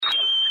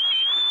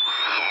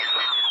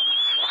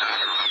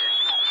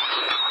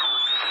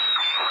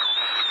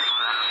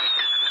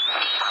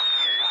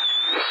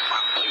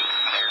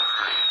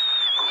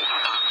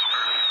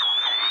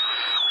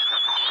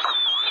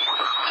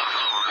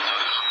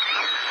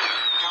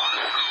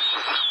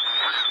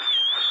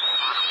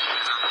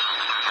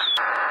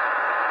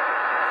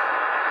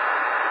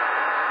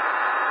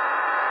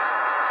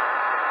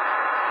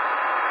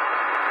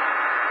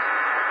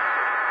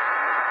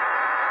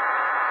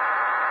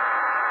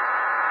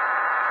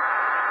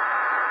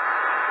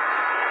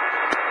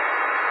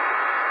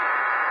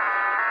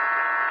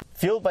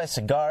Fueled by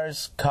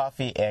cigars,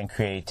 coffee, and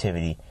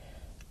creativity.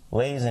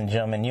 Ladies and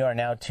gentlemen, you are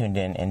now tuned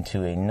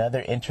into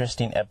another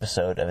interesting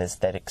episode of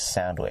Aesthetic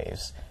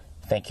Soundwaves.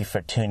 Thank you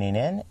for tuning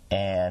in,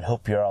 and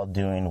hope you're all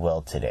doing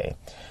well today.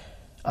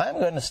 I'm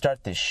going to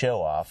start this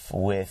show off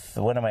with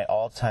one of my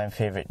all-time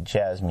favorite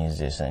jazz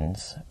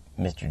musicians,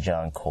 Mr.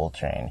 John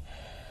Coltrane.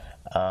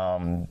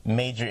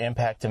 Major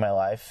impact in my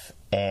life,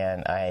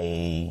 and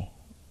I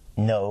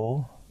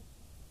know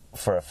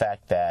for a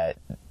fact that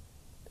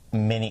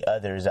many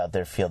others out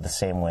there feel the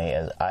same way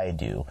as I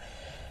do.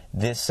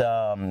 This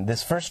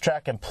first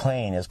track I'm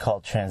playing is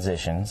called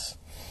Transitions.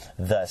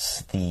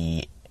 Thus,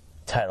 the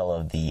title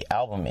of the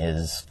album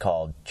is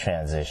called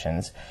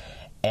Transitions.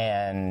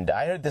 And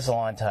I heard this a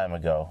long time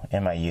ago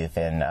in my youth,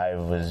 and I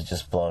was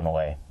just blown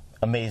away.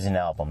 Amazing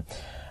album.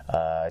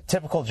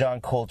 Typical John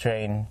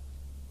Coltrane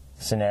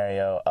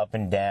scenario, up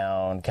and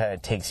down, kind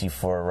of takes you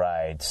for a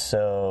ride.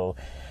 So,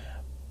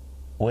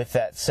 with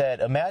that said,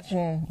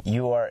 imagine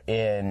you are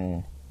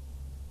in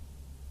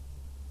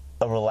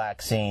a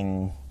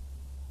relaxing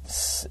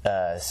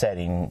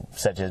setting,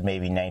 such as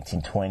maybe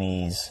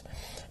 1920s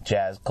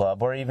jazz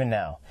club, or even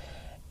now,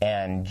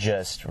 and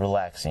just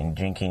relaxing,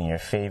 drinking your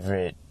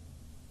favorite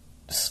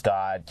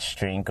scotch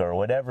drink or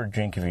whatever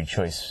drink of your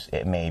choice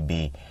it may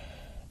be,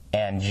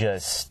 and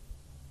just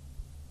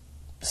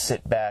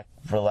sit back,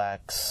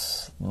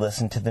 relax,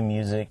 listen to the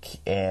music,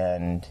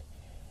 and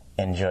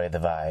enjoy the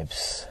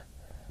vibes.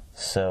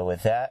 So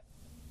with that,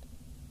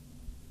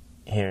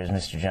 here's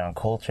Mr. John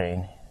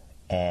Coltrane,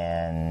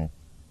 and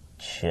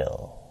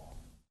chill.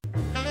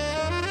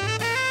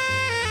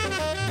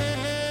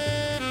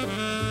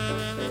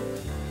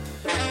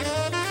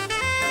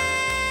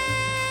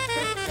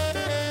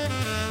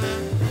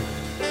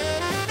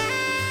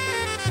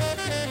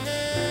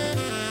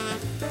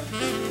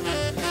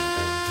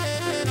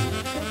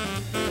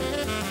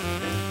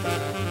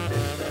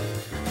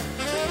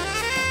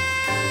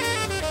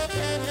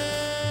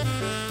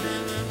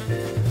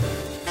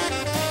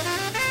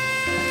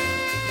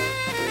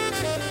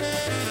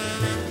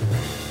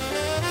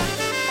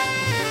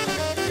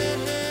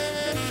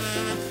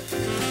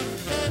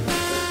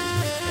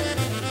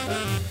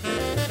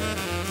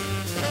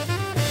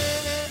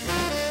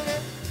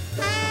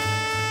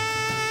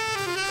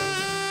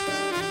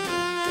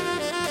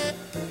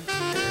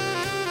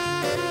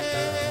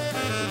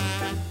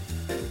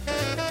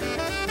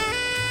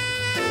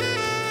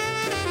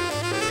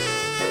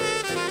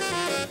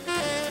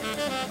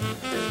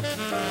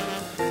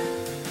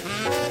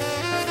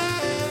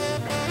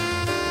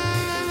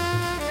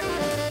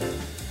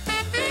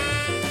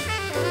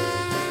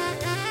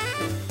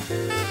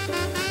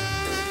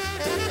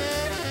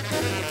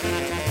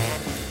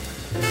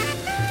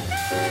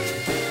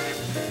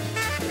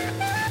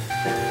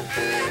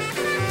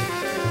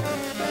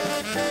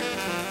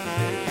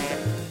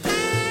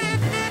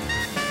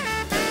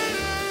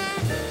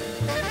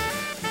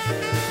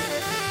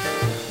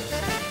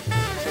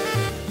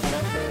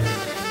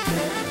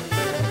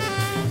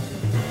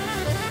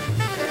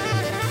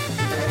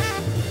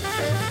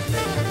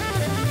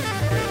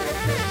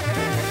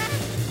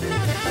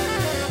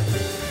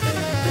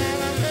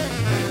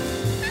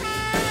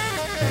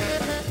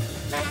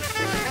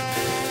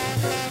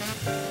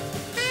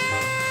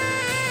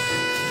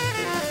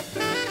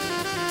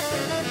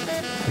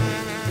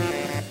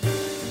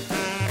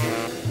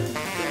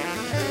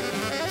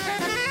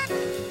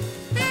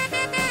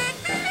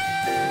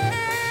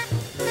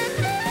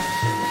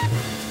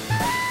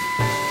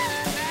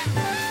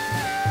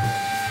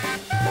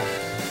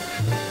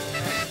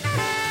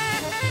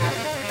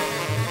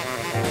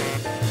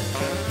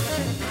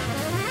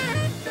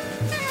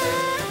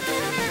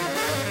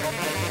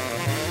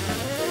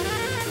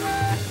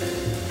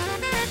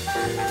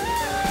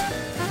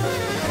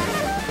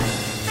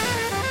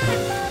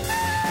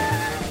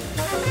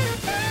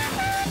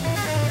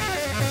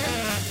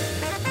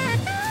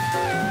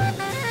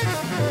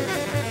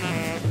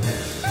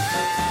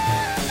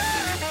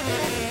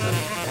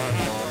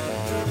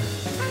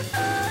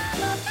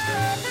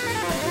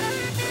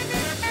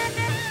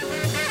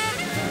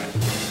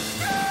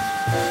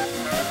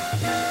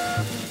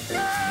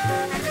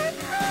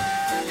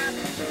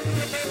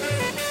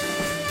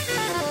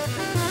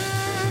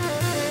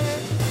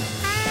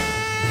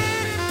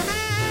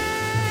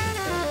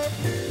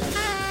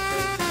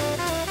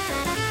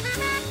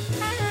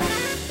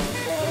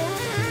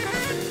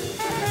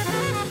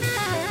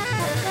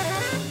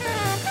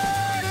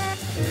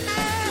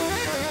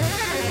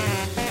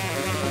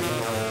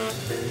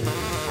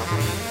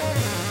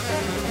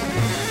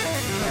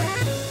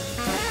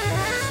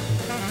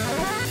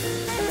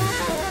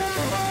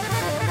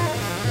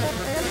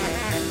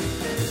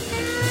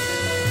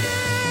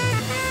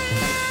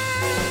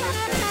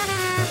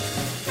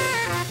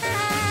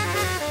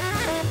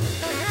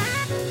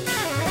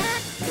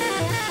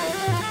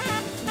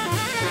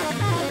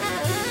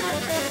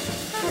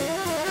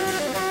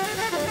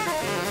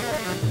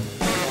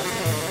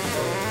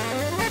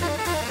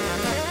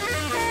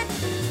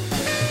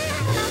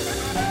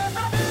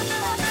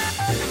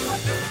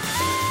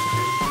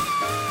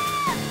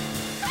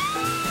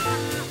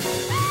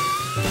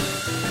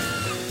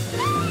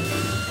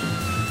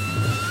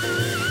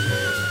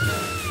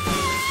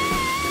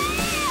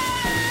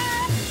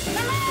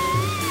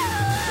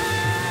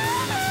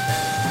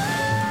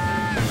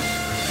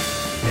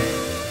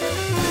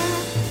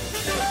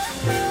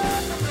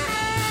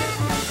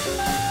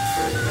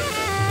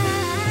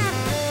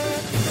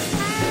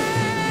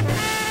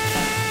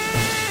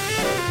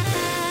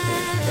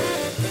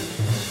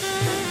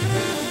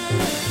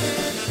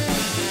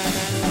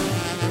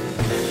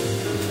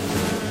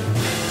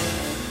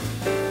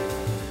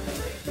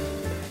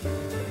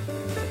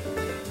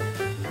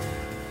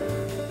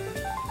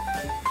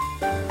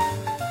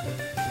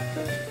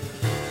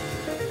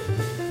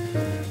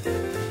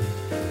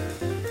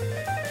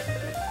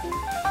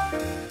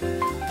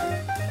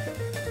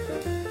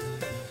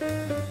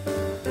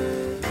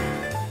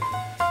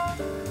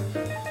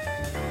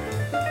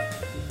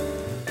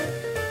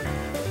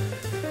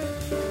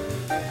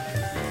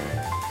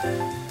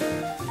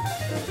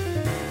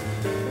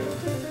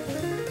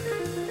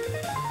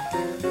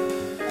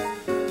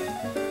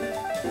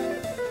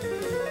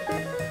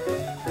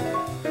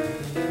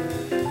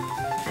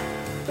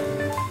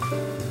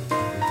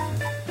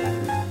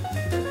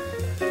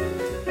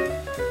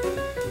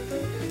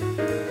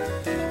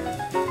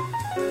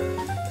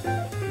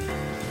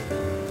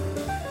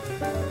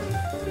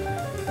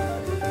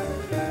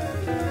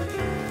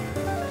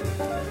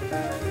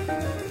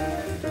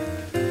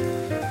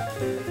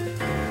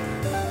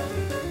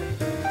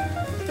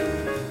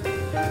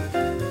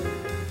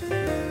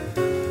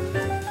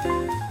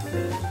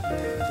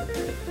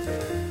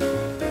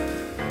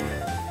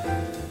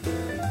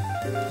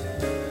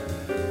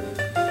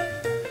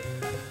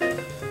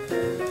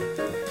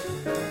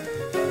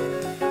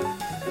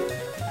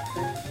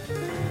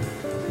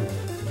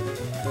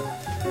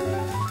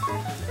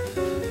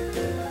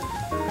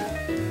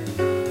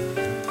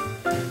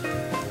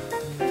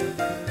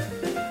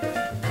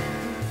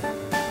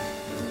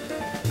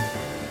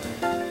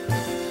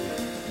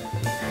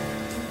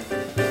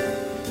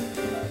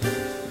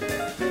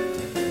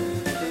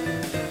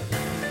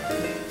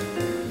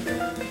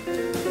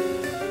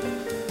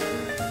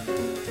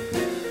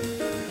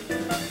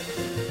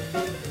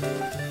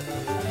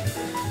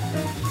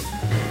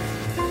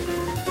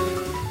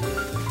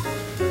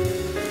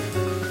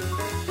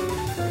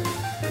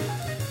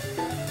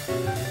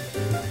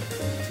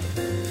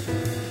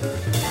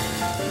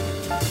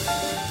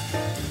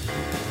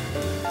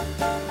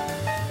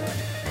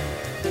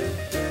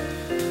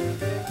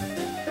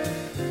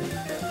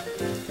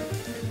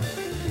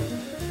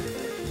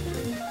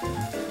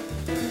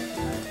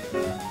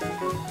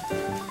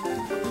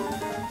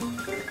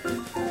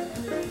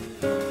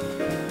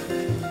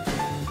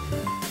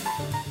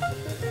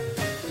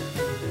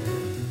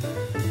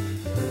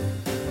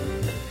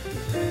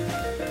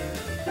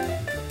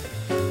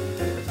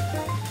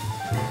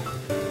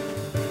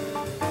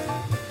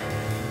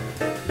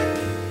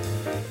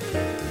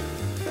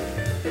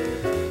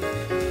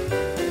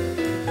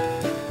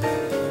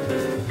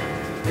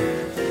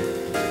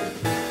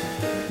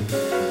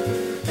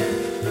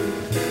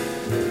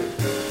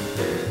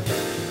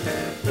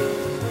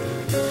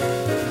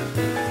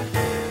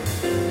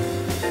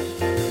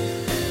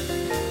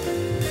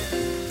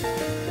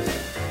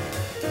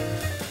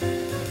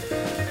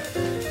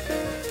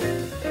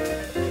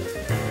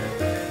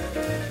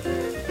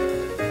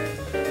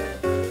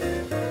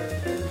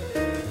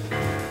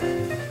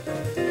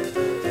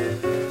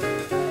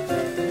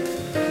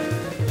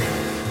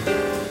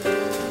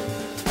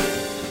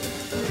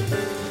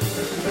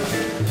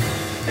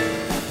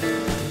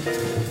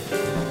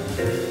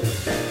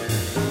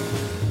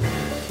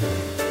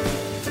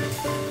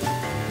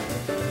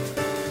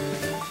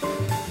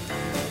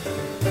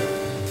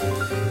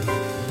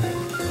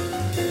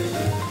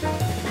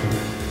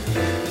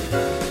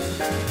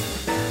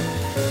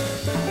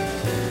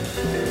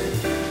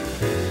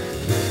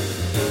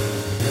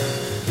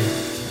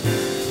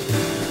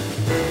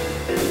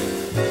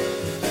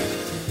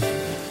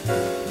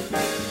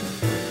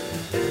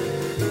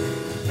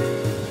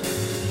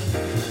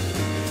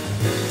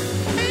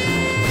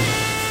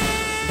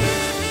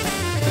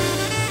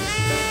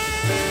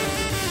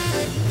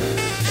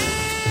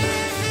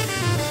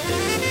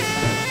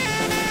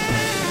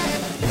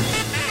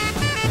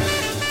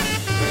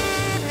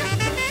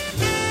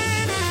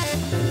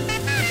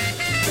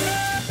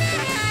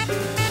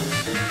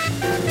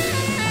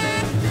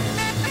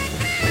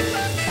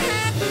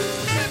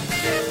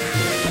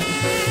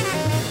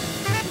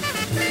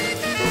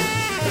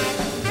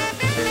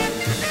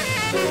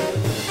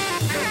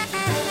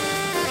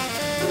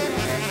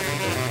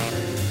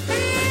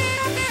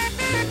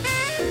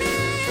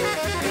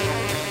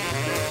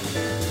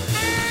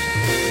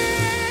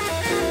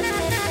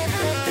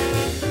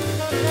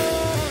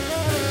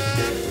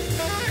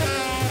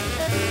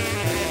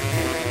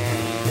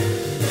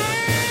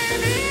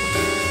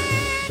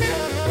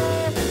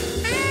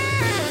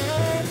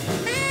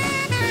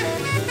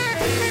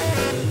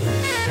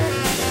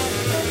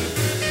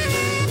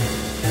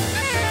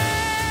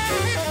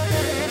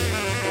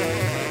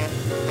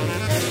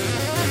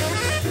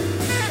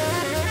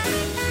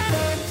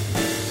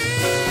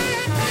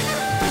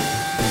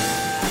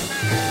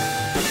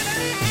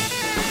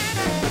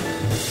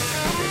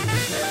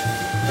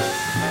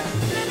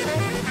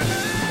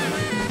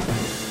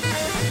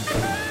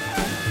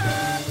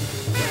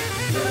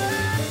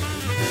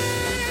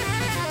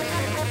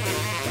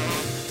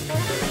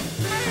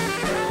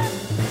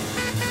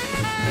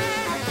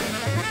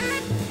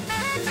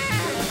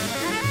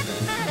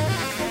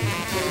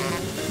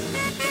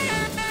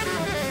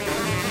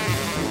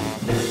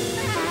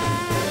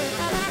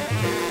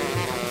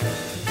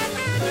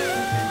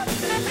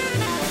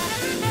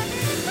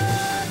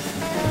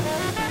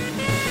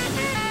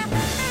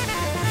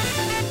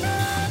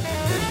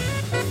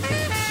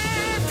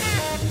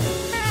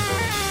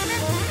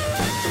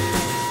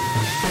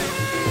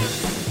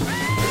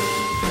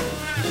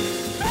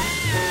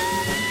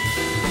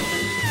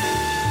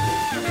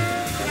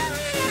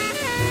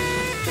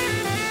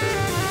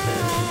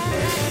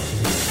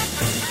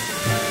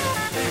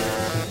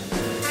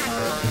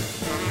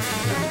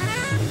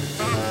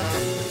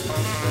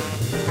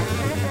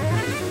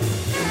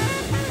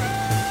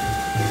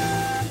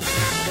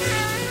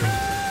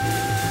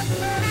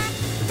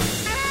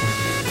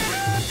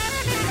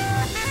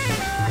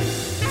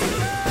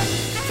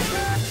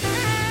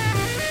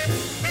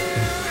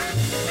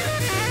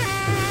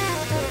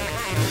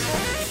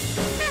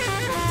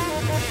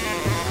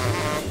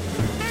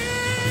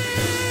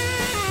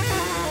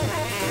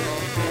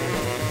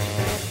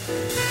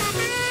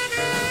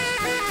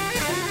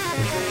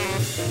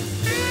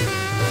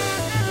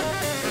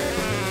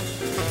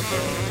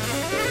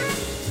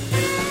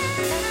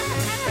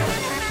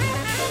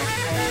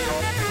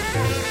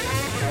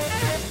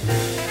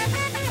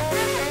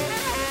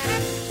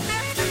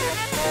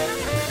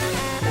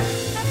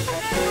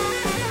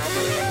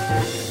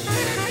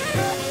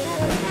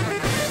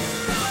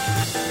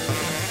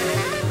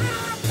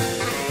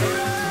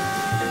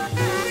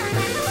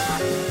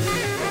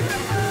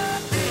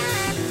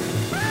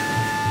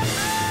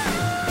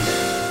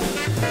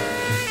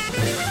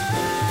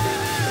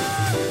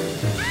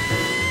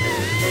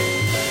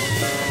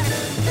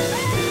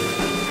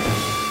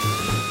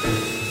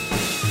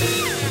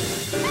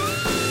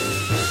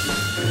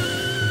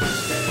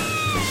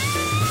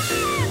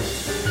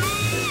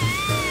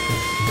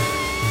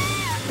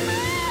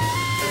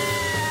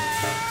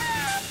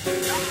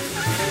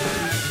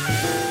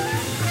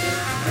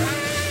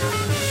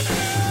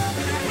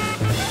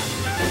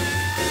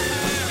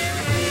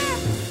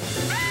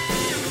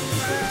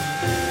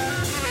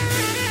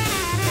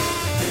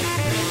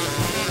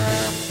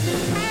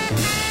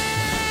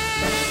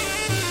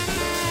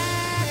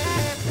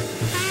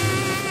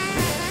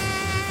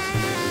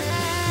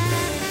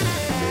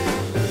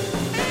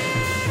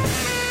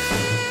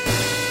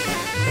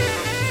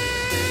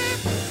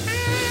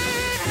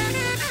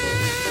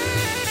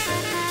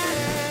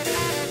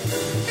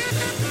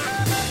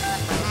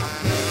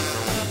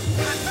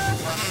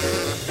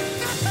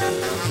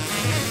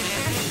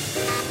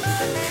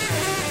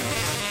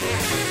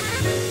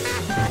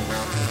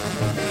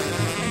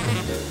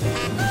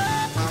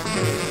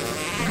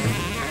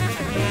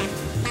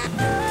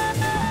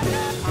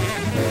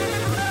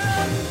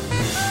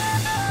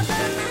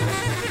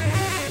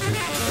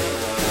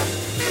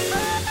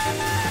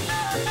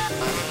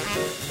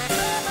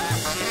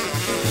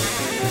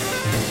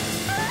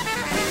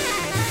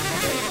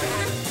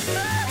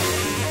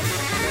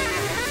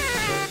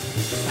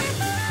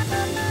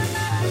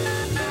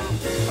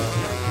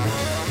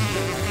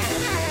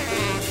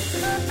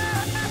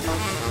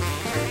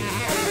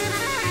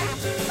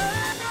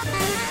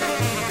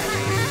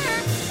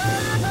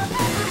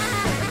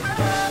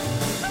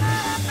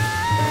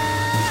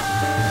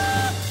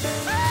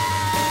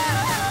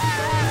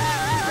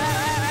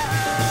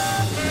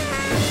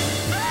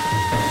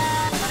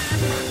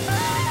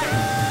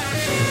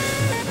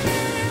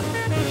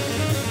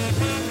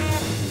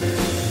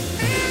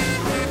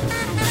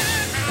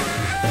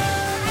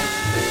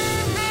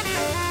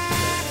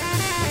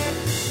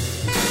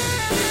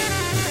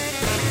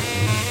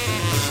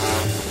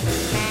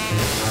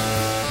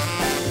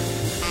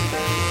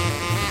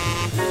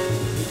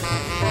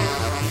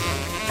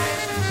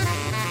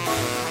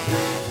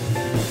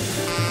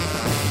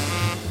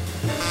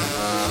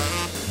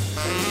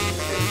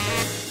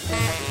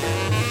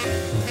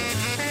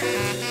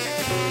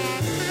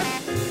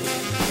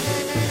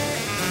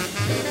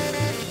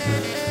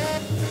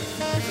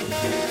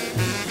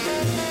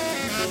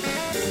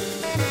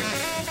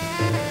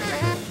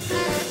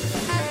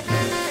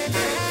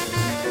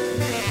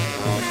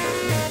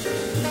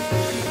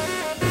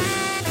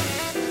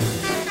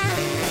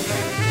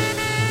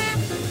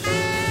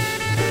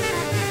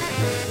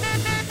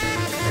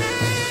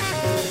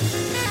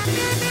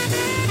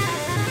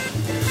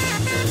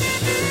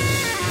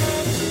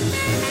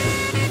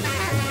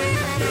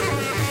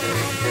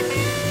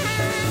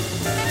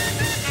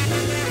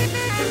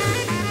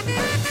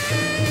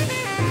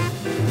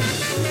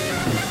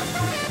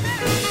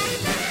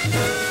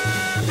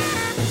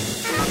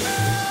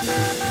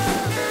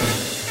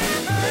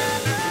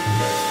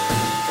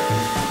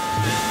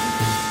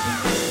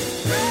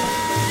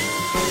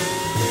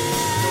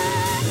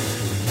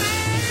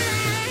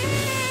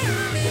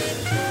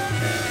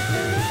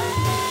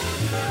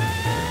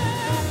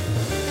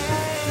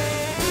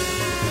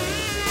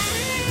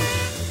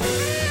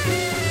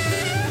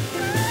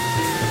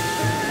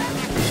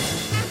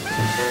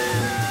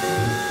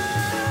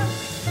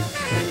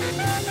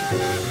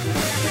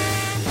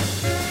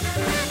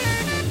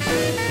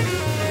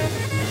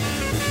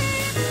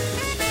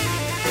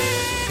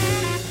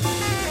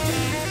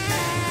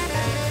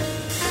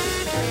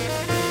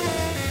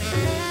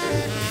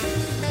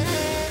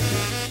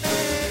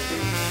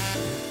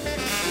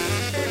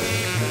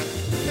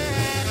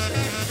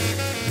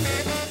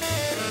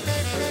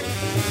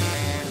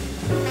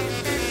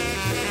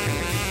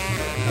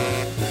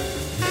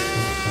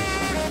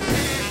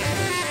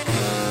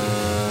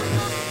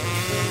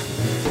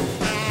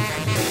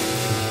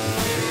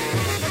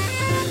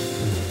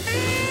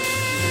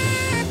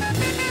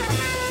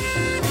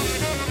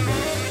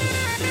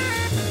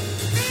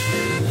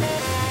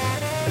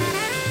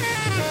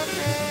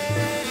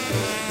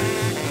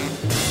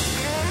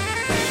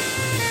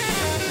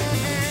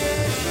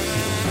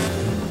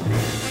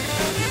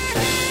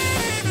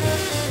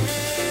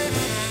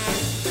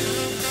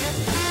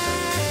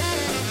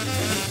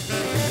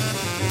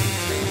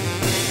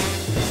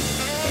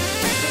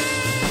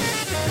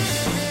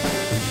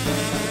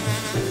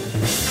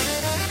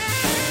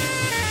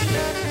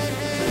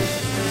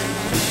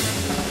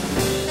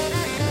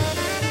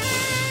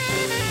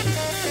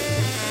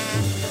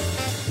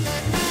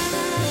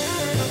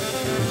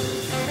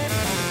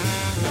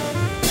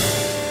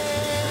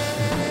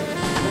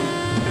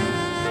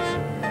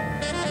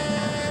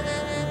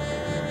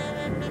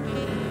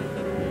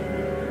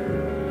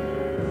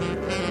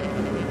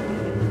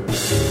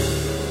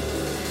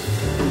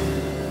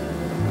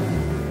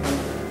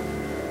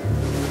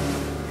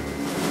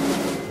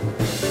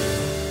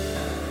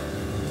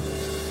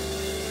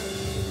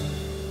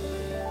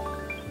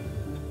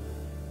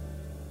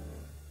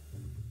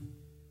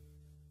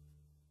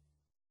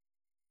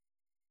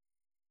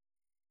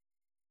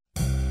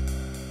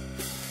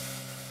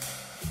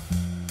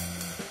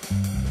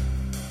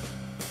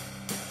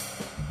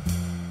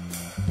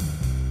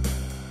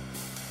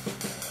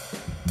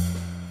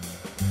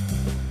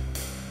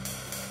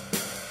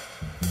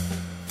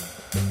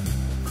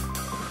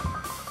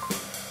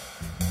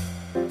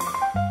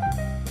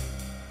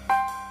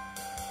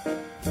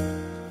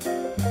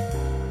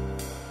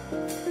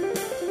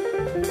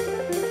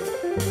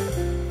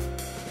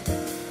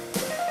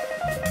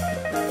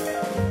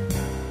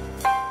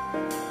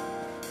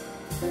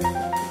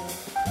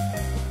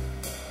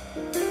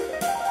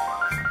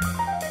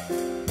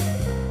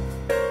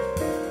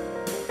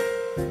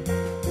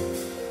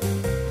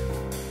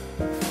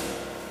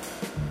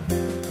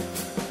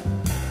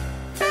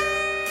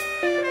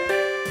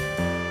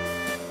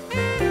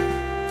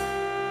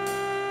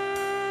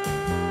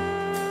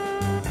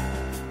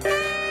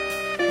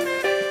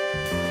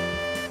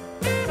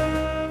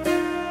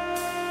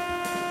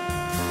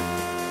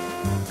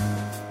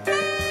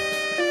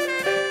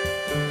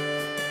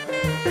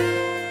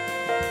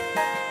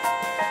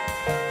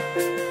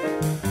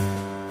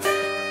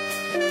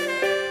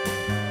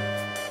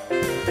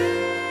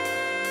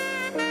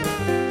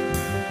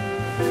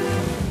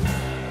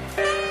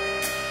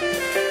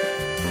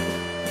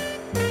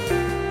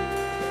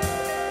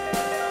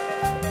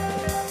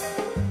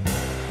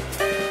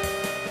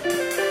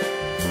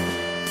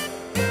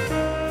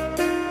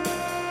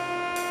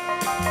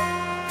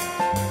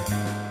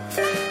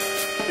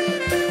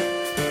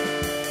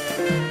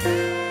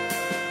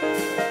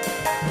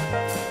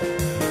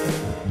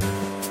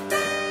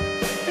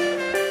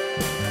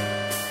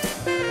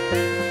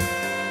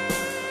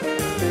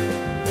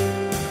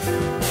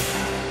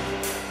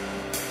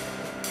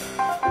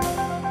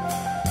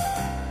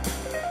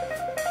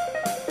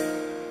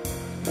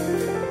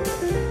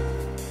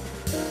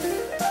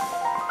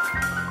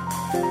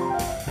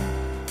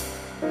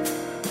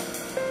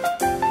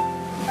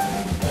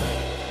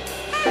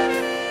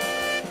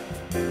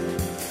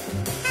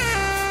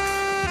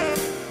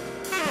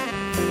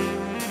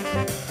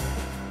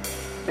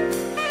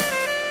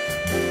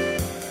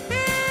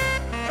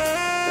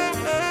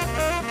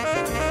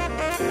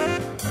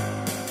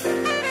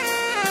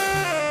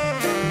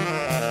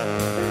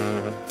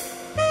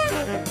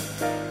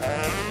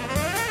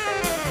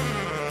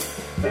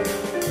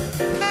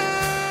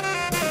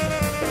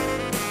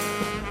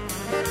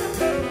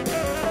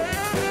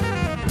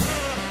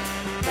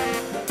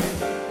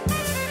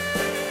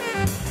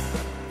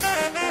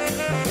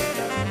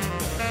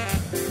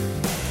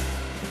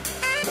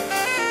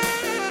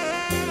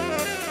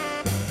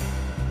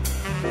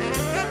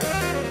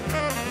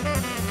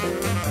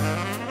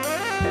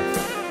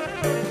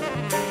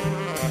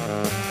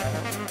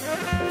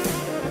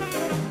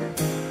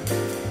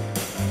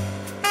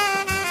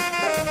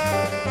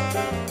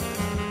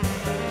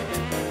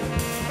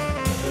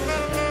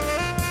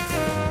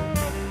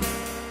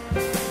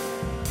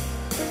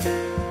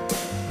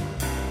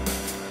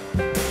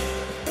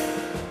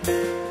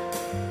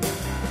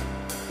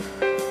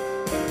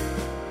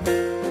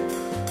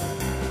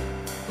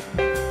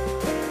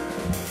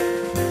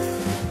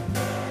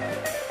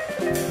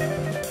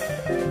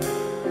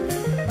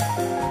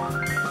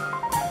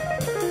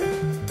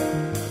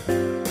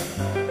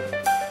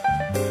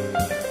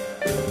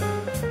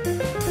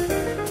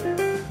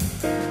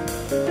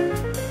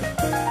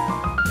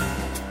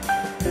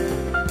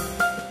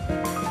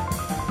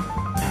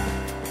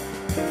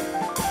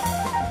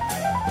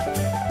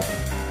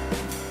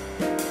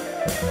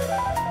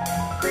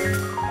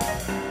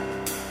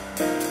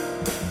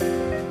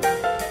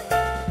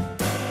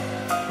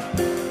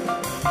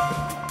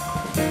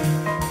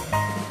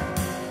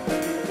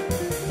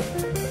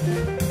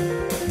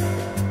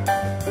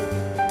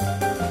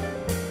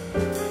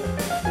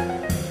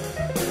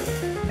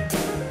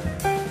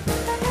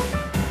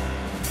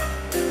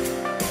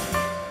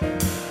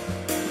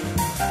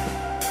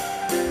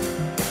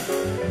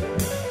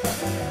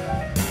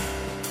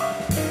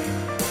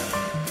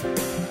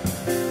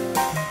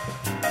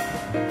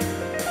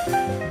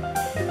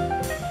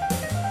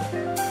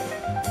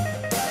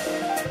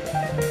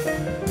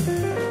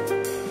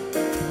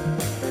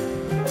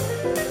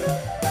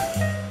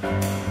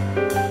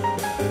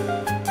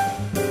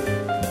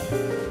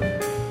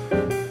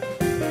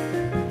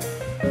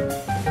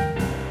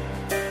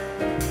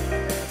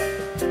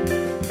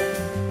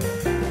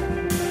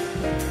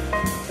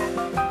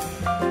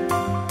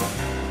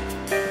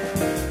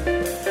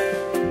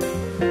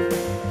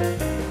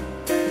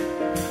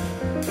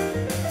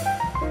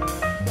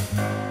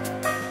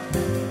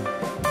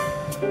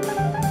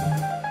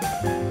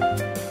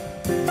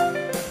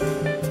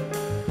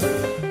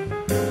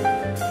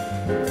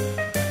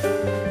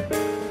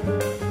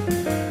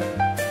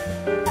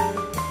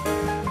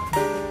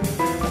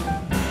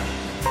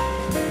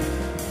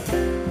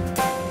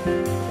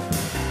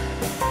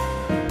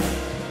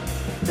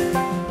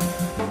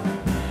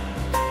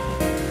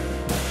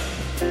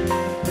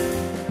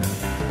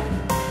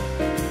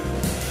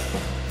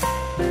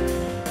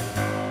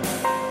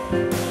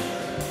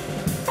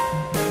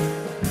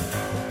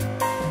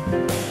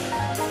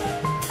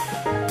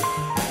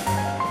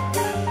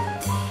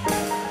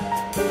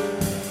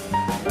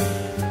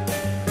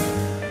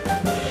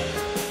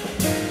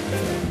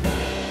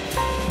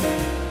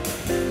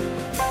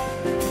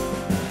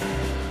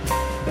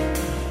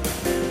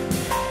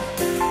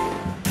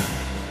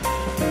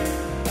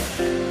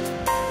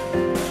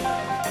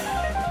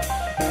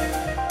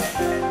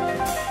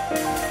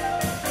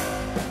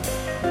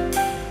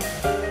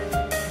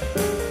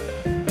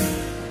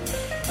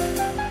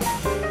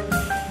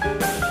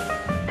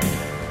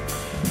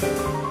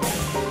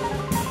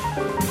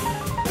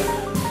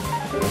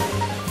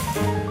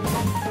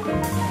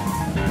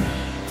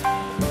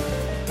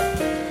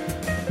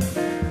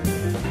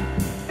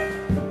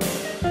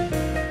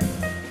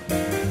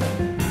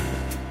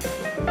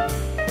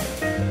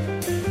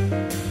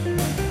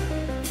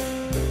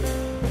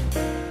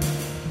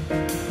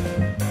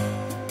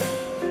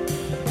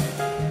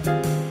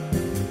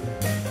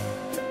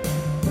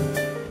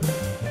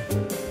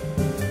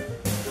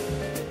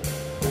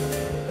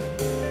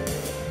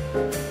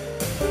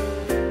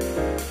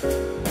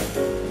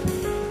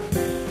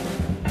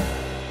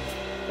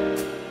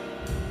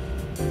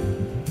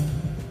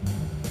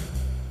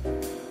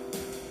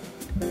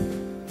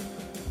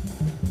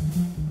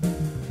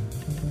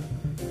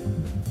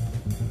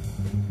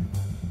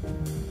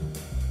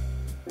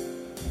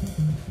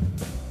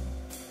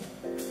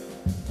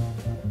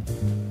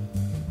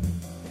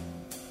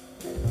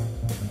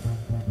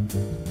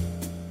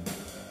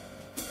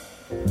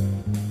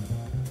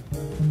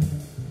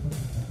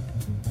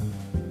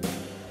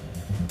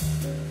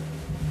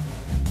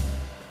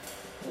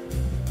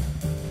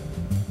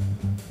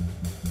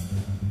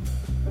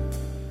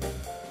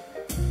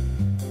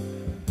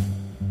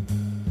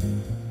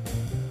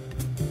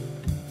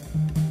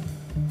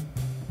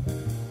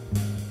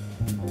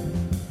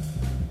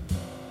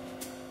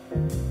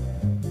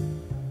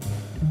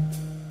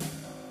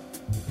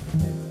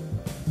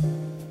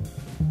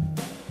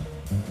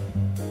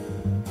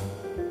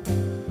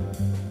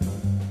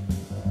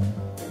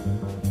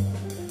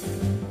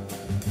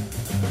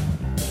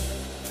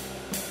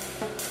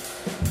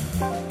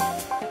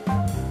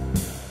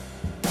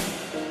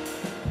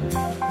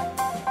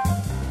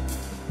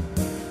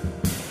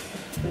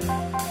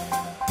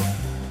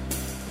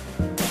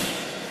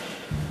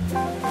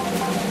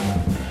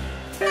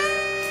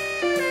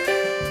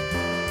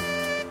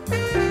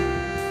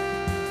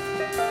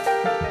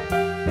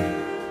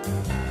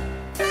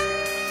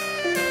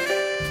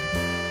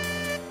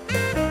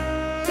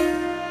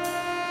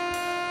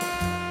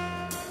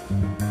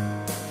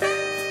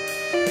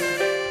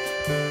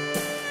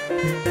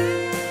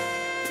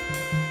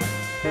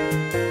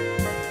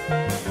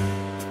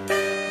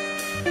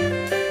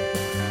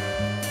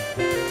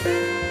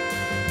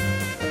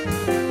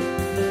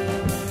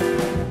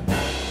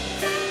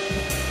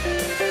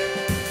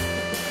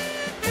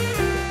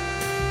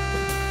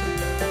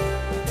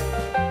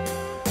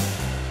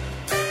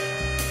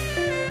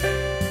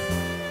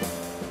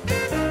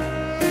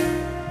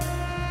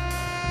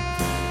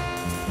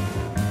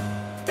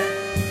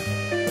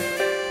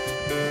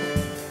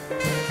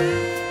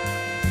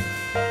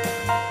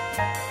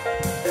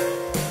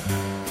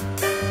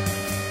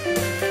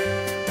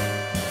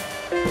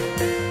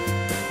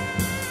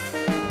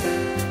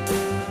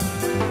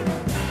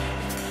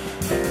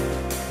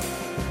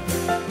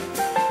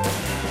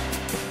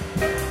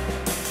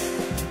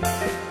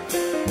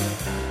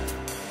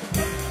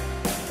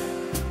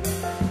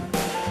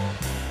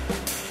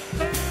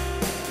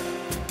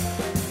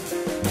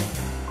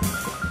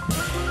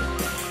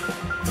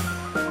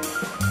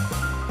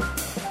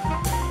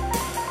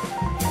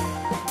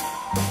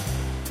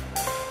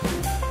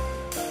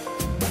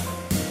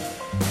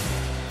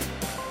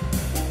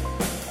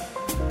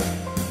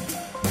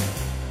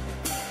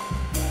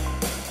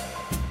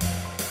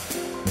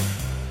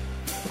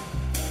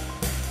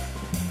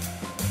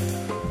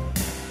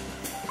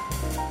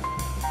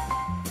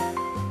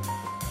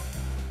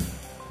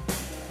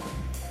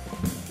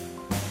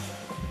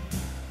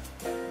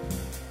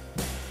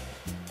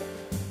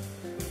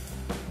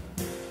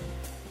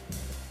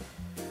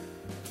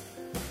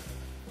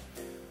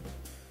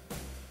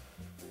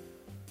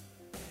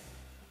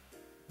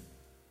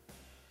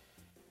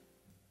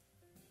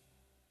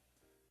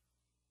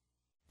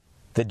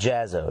 The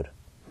Jazz Ode,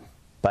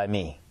 by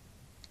me,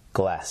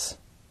 Glass.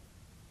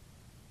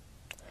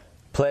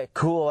 Play it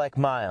cool like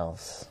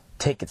Miles,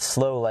 take it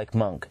slow like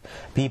Monk,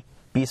 be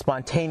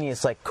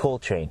spontaneous like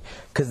Coltrane,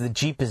 'cause the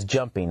Jeep is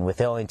jumping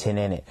with Ellington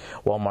in it,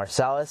 while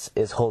Marsalis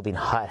is holding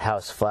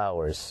hothouse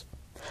flowers.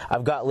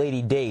 I've got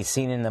Lady Day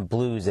singing the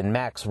blues and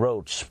Max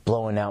Roach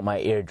blowing out my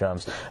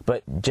eardrums,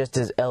 but just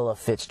as Ella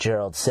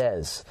Fitzgerald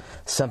says,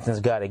 something's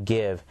gotta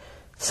give,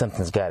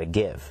 something's gotta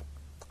give.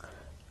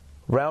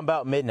 Round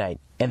about midnight,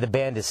 and the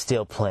band is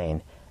still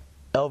playing.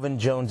 Elvin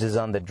Jones is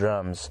on the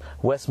drums.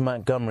 Wes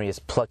Montgomery is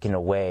plucking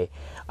away.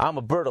 I'm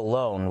a bird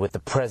alone with the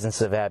presence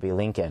of Abbey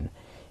Lincoln.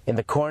 In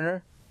the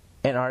corner,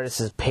 an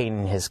artist is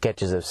painting his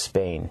sketches of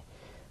Spain.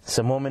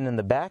 Some women in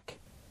the back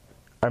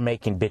are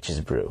making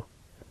bitches brew.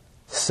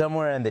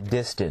 Somewhere in the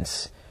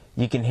distance,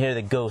 you can hear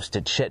the ghost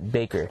of Chet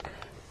Baker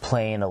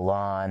playing a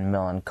long,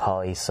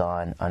 melancholy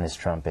song on his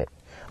trumpet.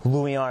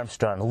 Louis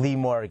Armstrong, Lee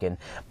Morgan,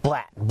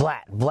 blat,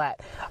 blat, blat.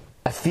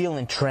 I feel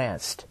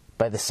entranced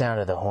by the sound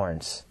of the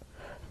horns.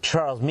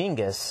 Charles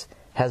Mingus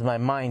has my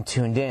mind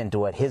tuned in to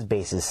what his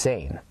bass is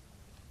saying.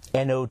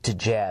 An ode to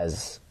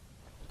jazz.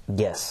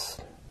 Yes,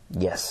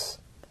 yes,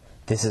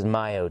 this is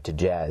my ode to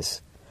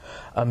jazz.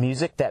 A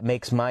music that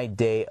makes my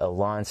day a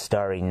long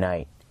starry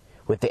night,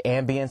 with the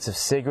ambience of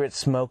cigarette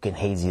smoke and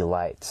hazy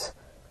lights.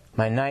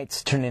 My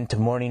nights turn into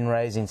morning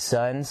rising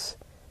suns.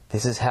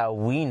 This is how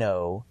we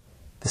know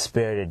the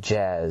spirit of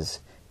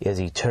jazz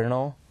is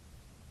eternal,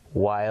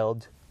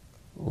 wild,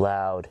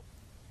 loud,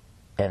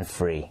 and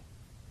free.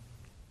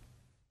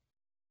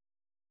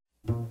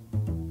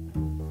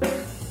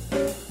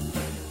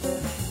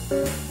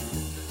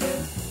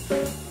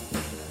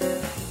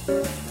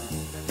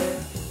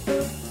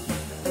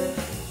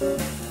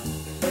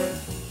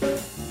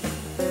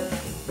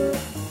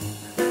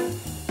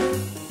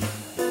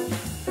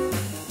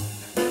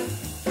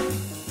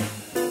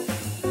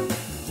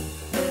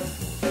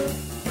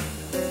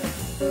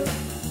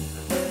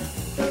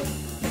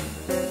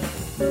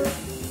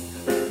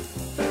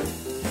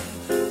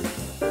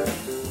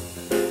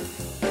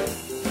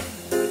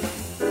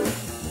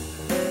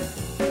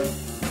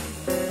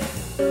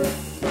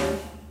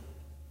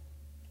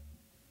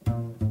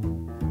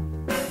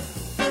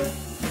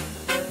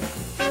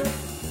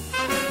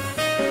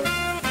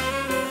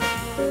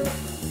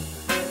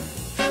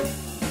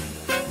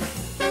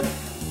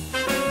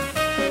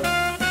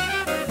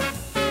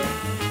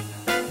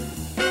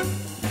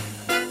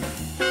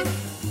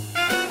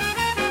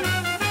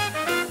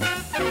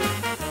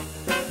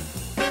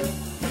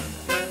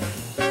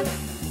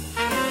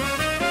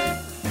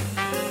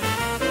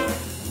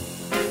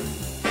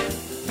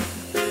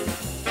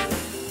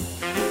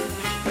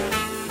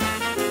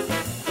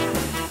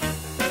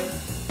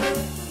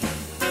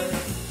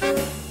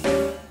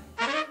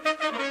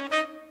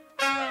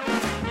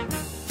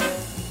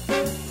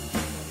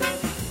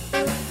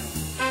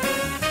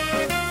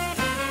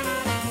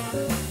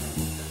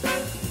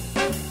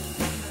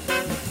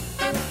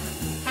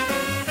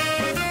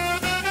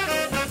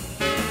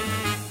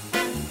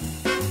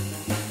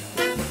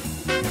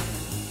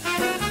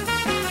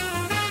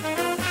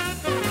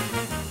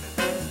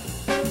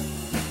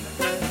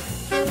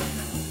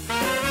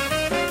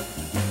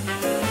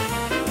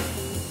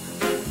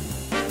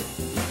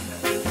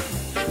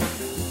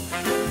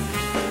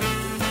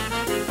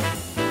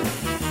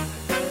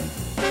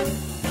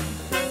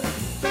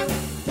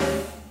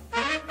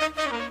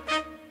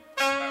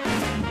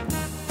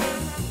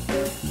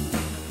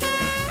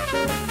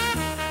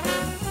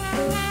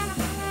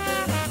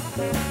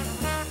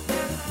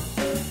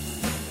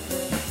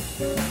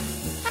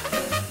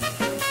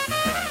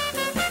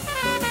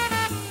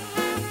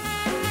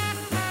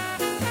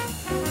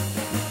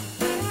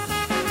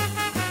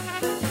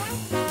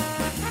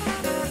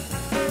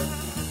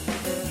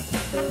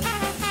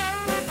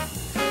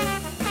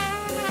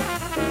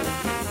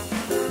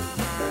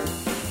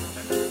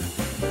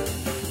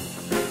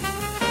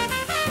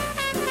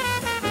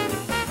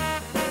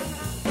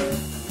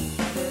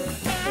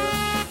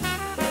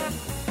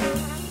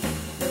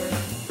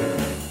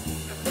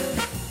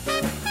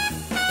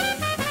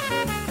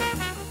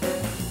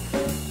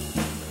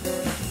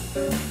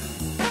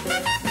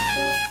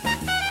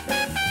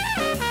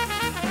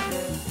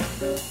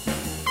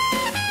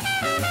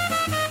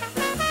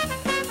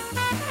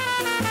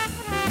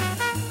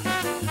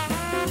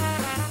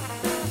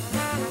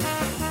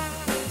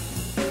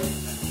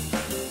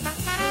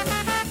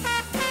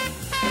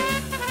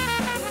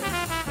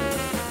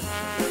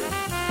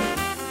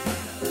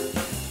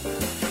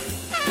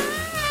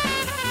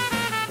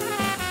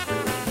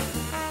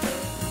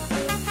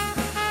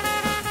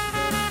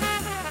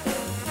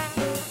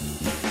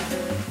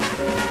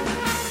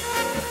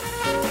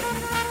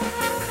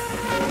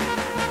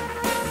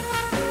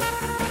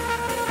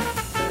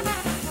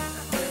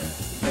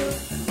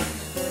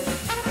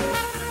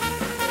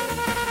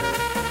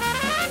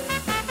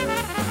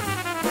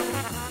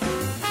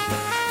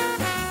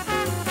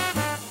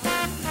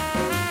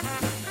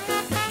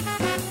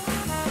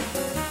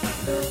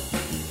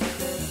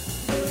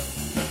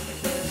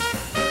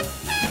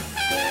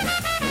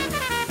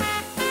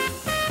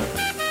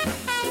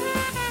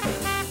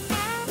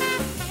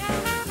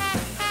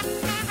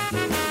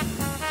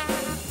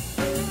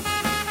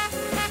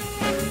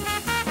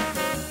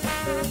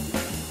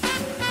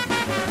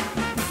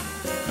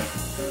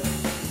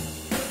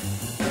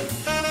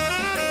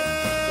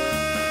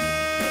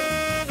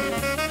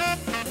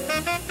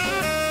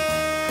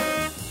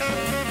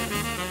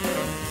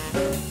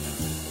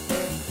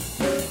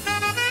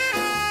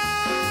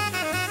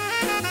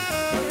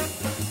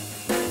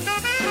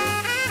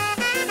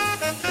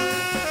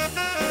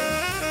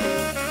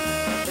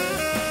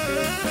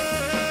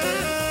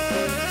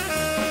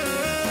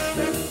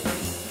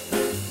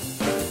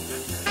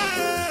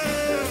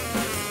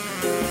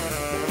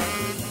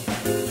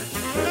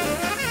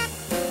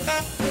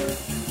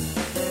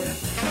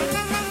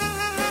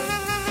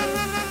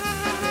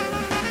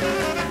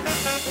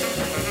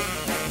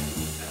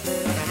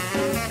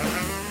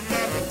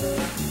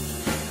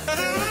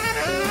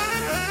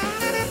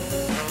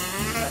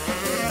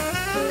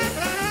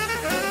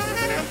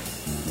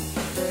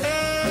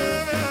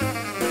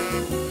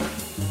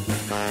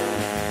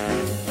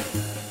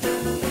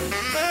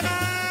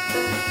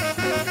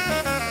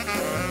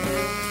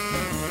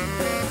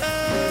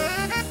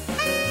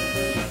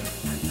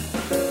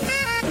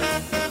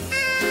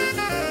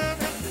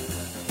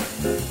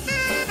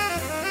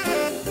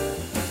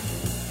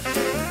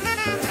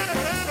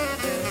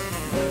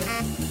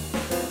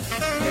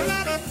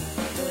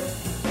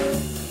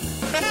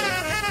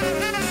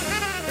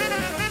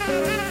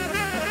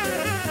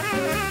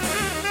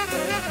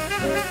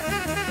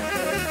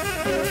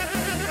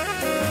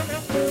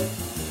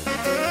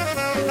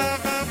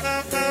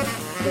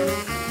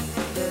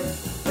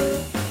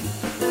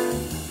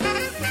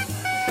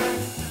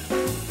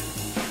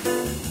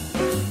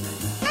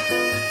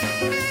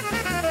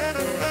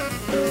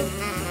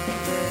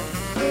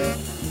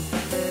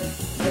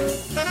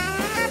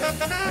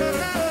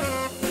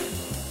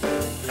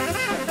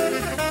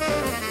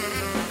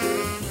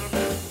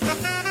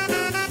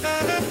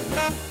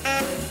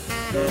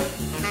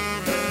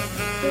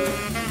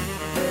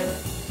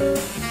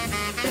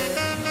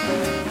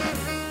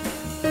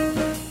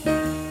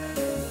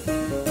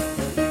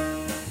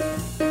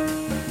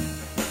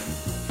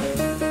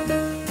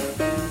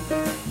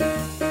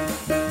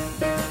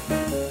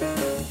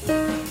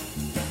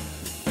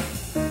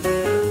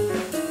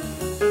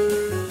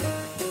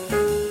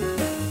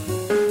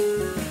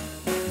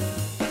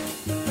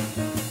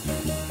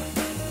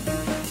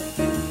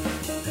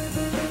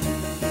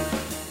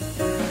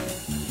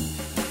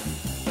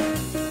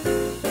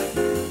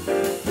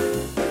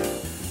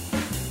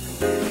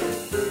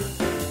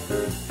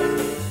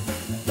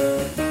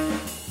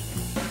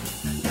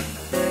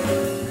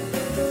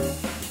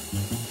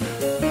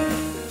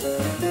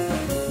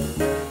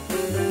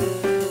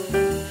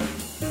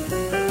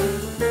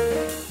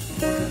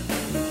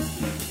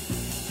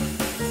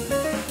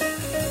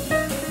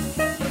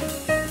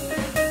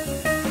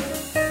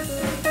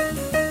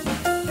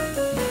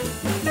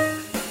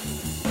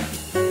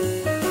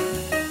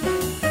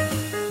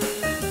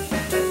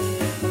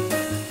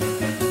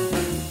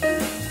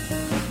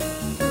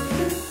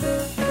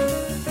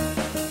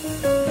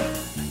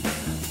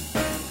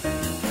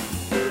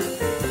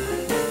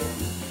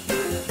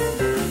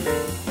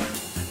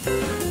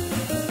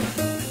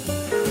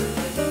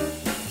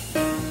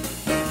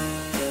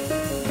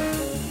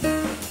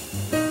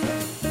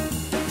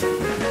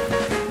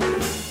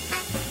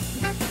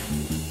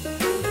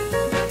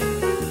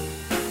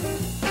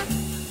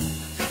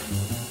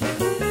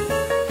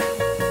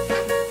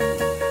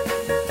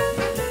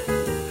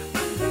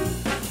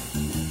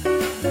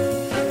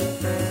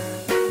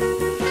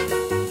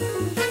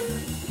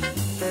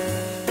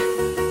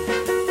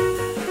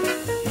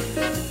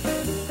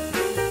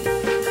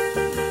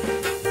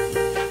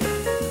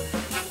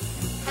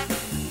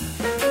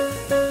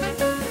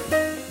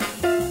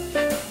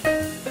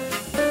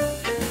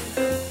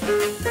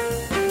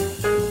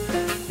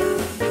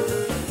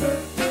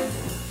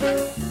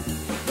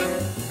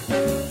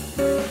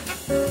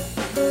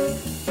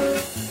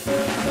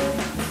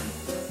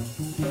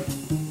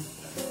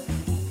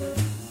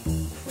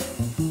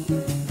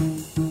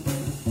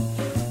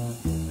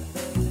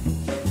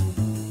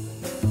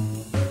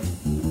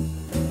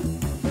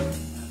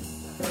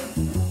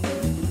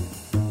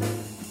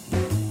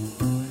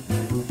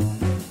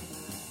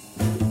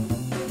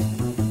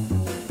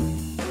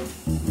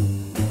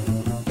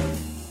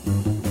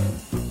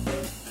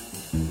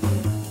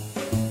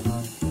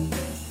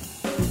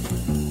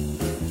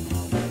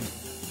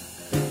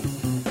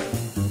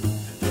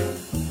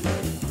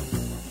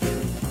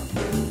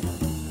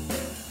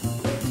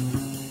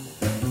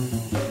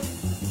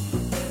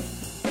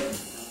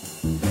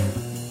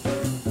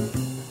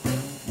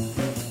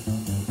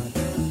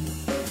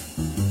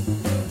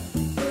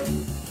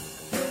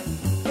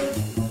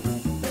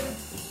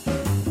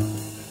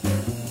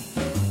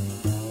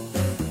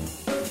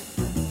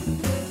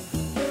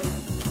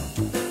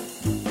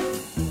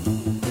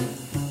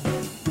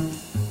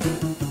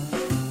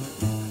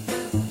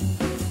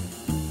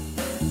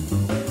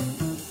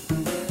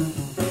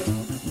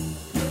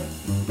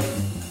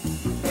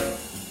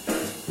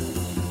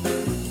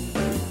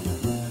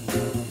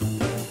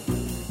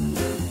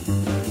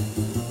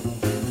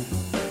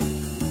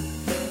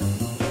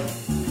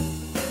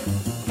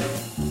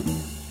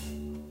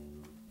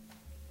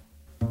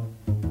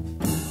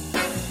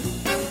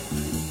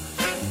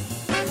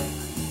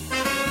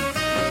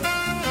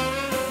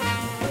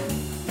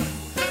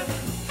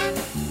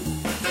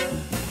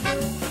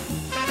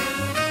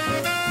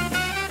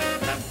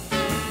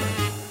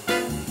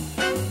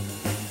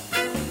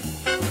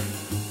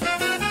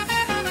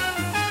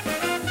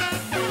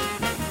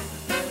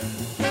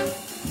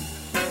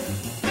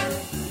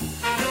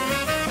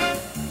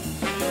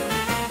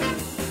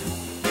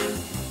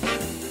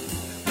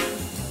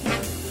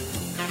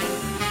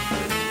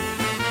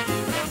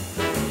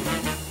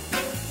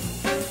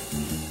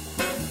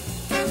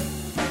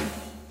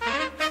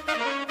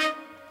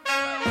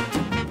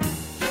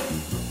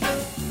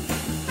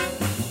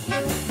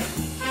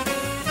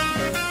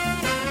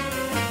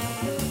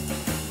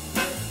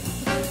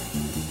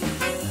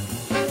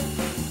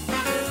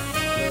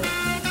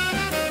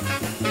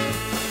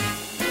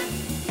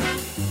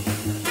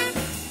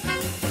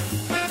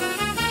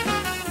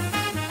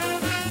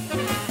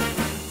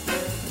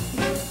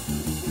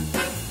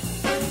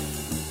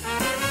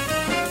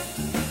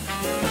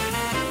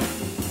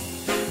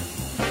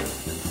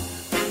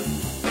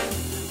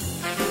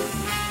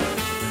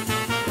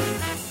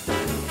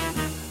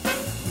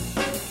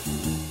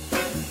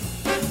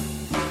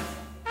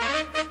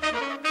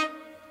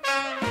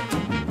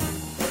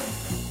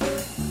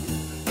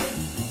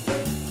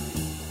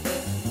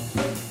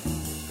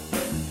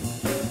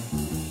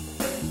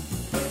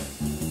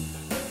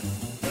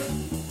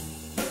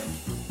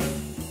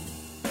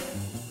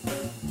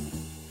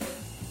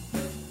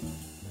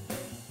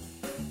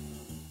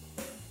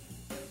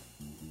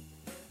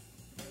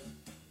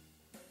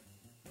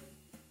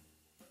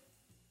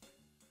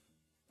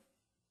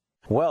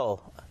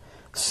 Well,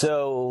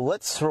 so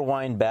let's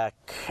rewind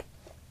back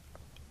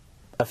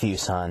a few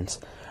songs.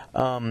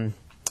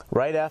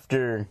 Right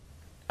after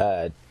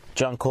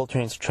John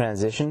Coltrane's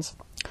Transitions,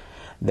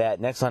 that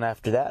next one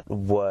after that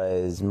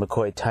was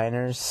McCoy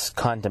Tyner's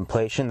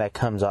Contemplation. That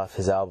comes off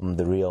his album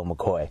The Real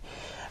McCoy.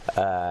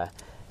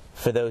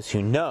 For those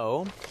who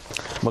know,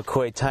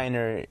 McCoy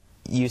Tyner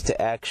used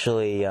to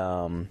actually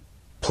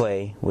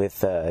play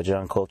with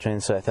John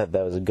Coltrane, so I thought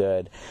that was a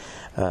good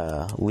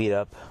lead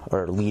up,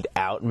 or lead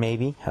out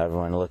maybe, however you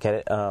want to look at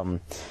it,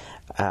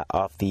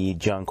 off the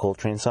John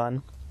Coltrane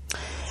song.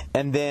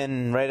 And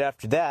then right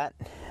after that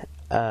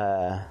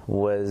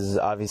was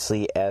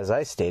obviously, as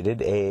I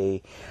stated,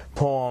 a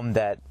poem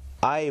that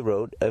I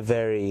wrote a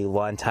very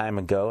long time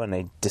ago, and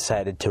I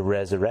decided to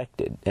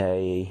resurrect it.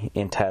 I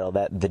entitled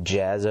that The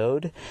Jazz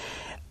Ode.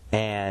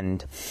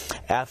 And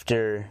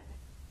after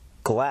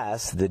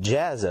Glass, The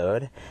Jazz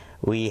Ode,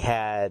 we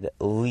had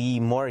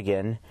Lee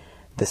Morgan,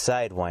 The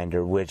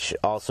Sidewinder, which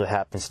also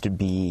happens to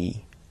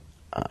be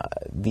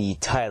the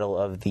title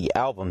of the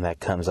album that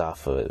comes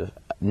off of.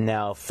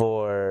 Now,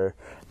 for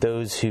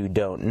those who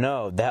don't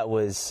know, that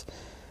was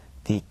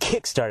the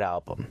Kickstart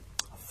album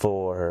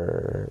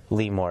for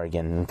Lee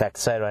Morgan. In fact,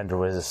 Sidewinder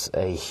was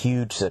a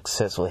huge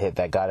successful hit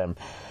that got him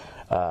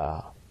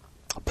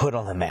put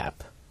on the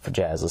map for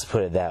jazz, let's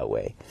put it that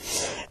way.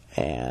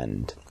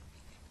 And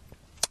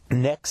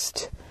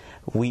next,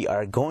 we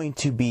are going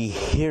to be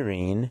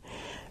hearing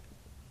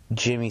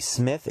Jimmy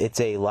Smith. It's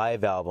a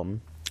live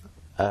album.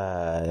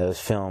 It was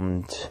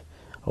filmed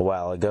a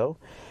while ago,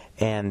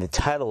 and the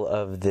title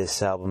of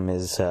this album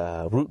is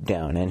Root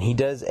Down, and he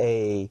does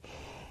a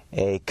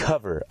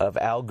cover of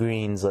Al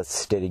Green's Let's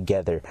Stay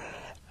Together.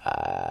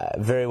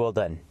 Very well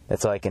done.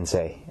 That's all I can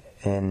say.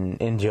 And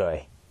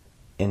enjoy.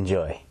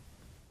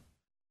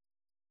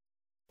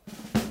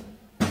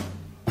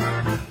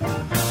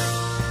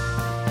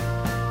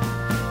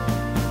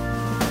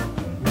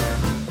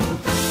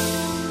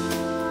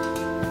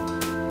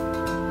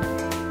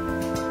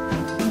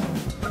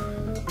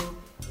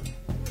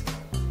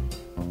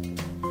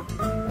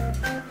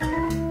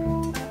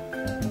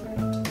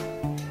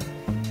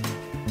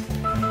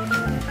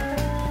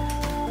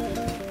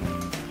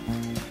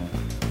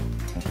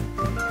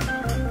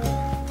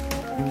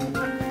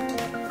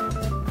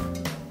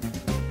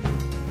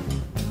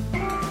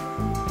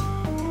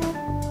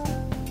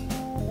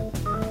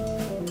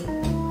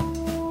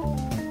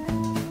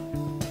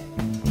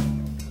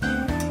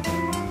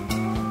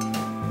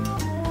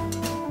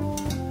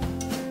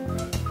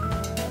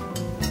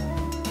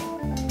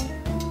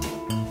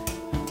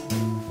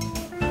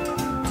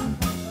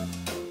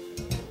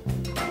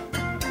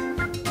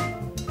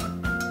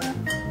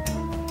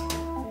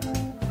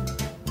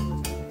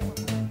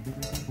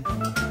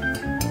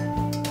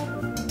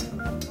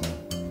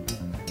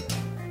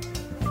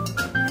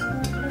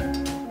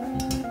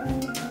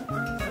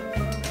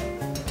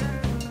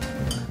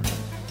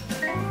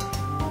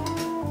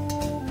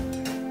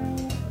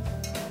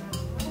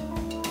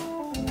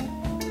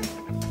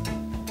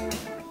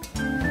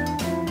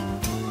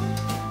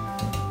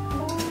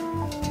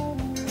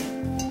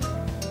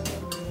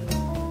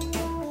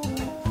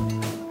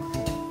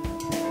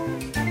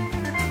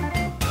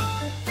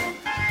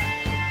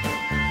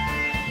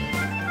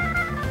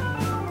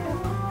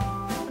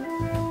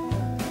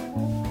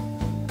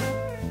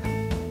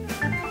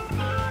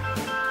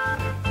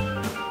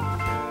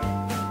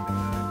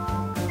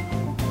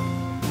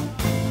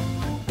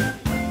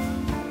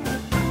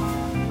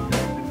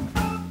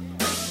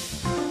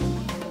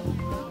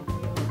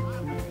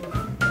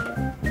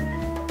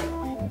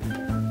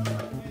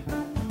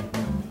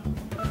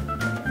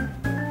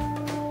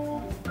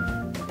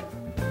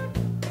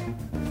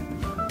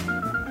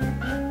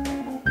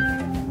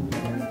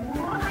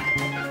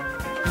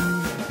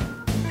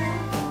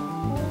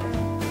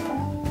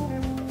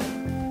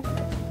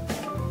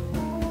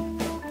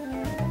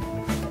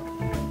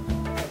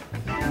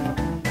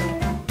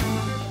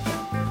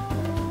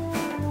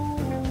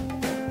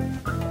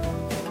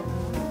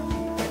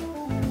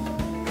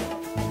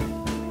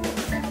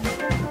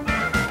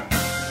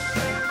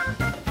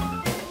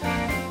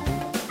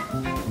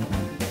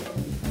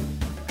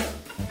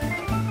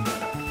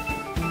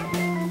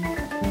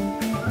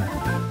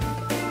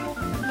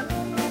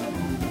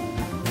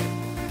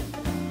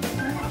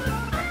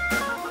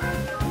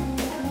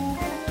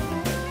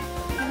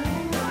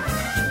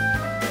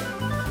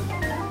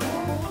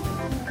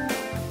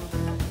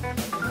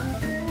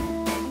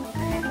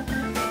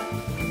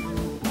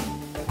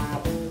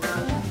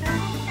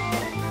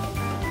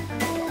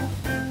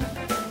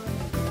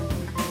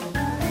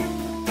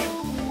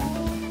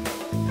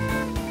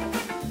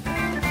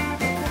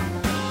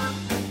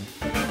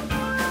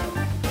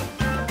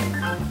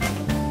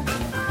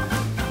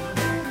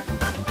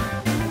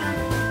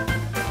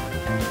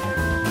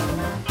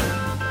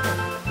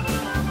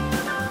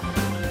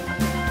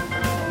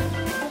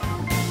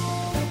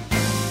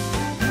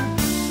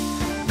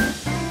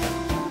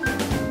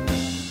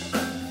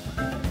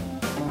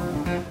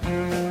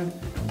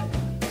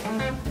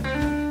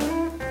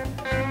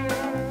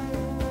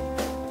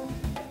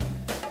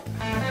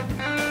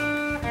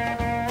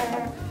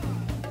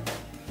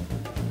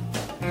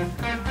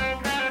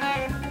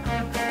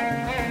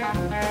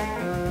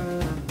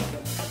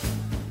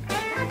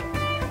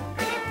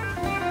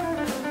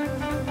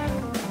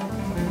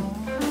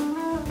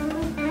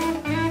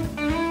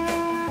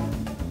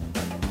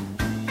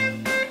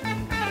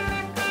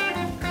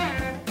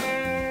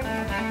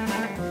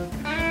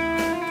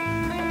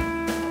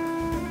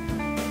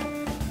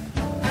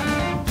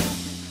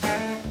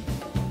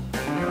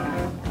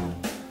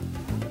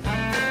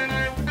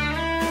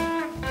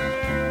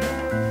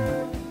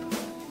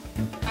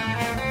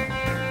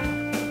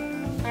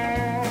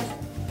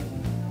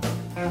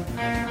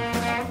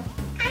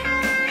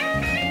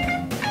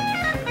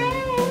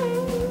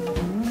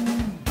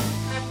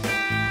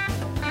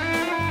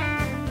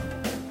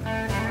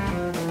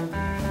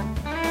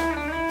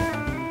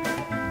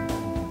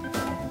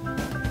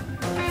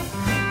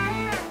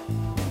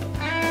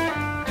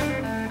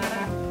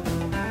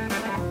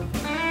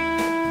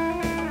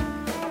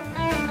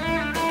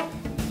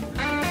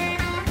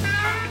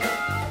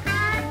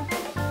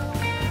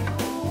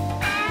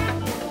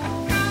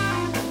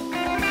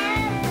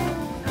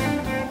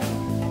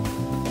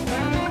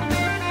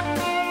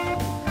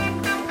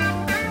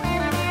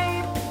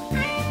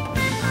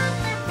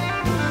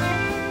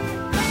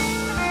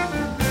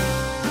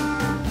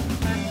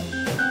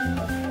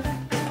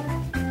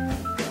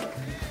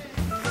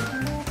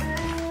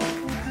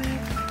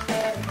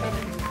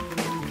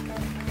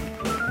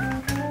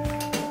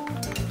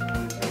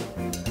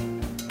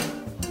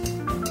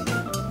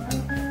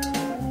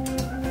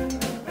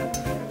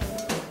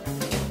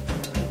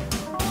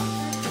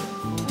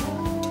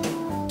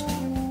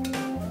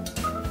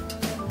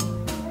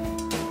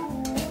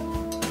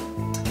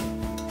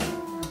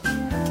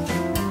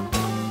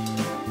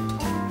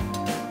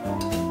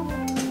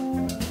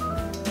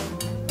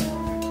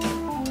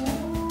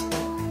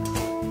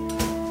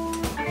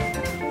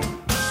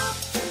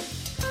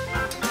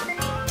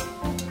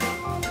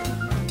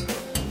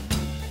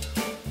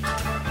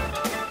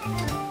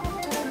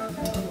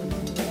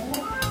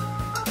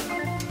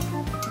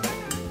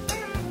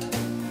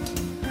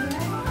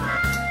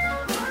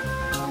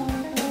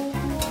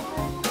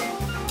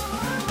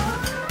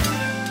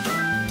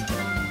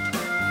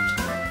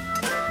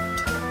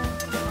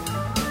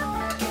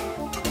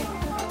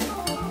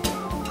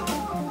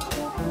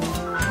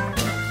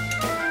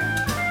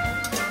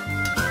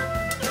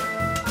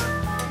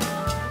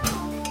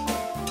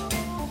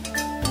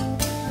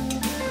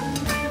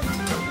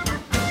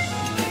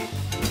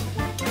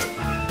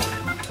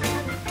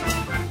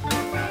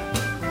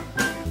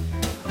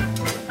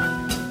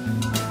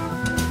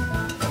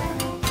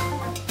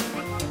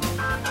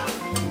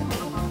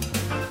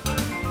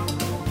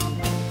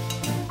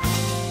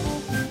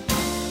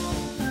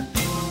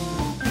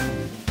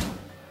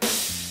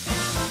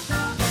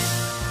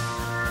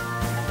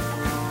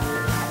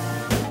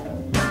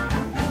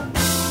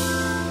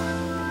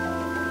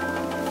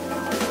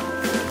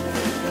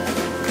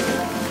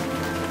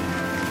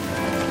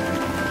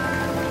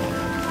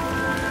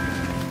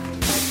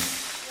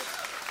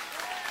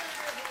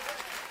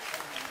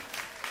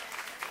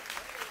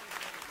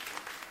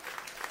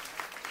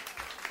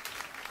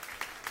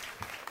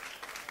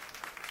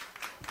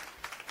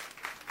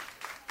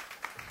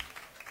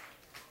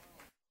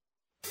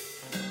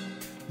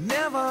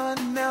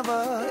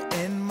 Never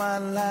in my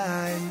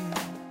life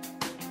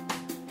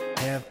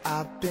have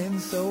I been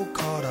so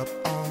caught up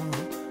on.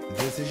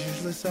 This is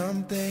usually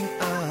something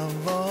I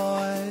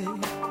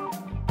avoid.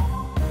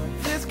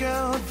 This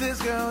girl,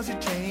 she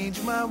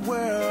changed my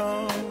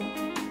world.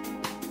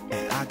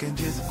 And I can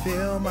just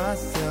feel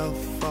myself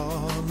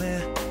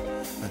falling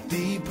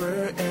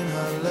deeper in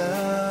her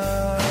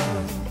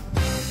love.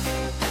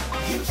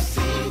 You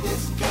see,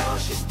 this girl,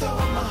 she stole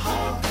my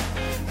heart,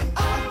 and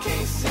I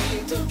can't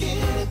seem to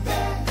get it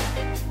back.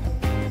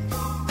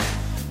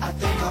 I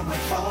think I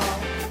might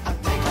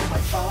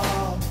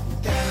fall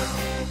down.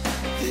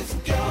 This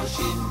girl,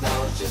 she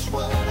knows just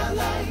what I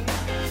like,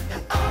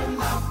 and I'm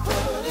not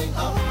putting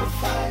up a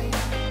fight.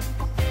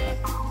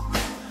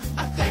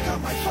 I think I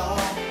might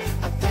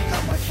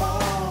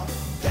fall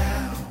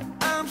down.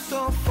 I'm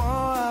so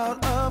far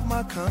out of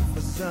my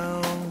comfort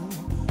zone,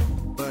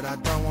 but I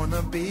don't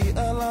wanna be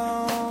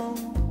alone.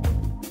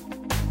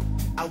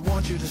 I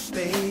want you to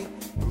stay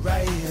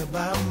right here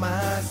by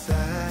my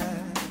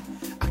side.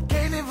 I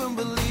can't even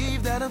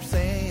believe that I'm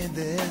saying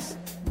this.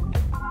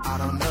 I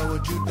don't know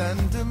what you've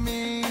done to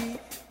me,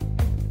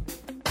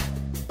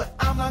 but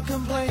I'm not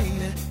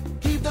complaining.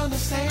 You've done the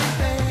same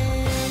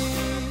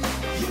thing.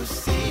 You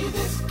see,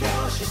 this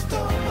girl, she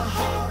stole my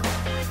heart,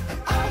 and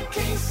I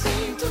can't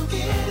seem to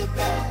get it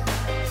back.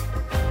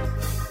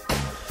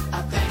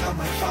 I think I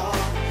might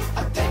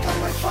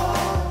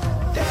fall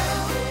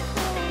down.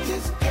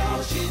 This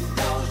girl, she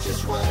knows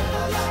just what I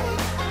like.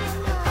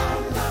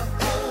 I'm not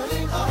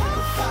putting up a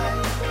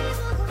fight.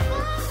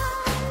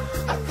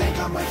 I think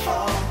I might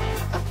fall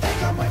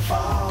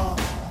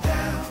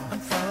down. I'm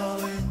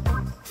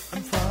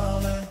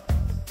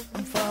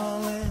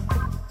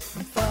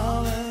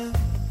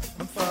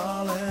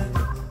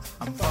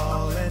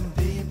falling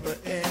deeper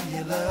in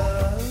your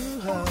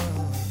love.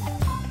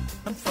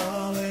 I'm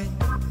falling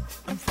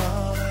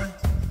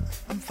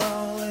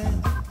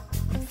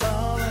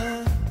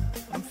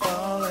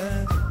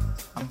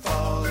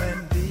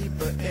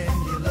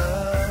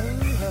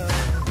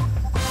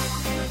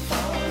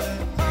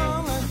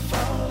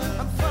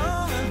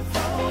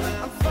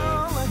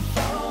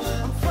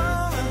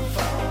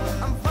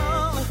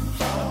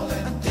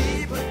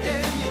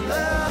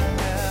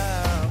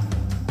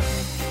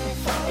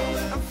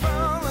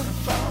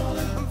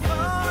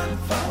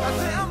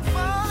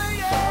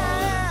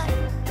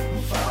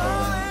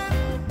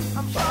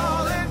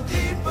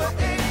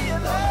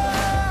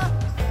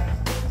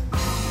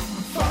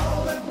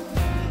deeper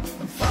in your love.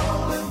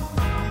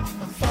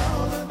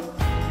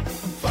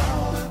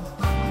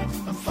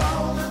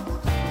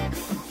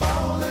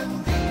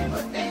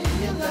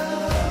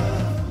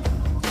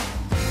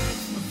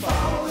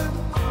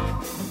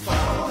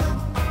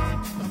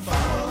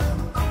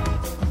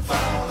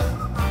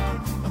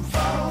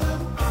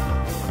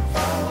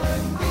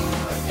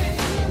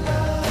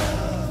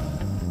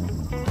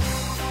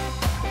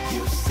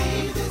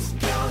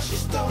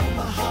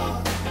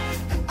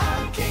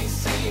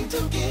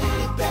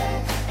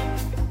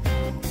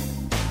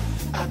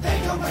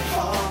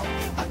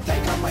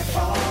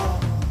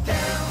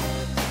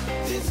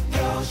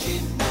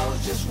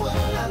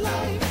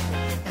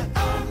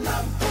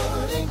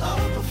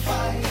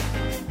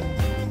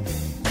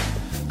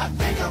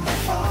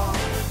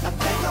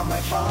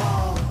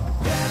 Fall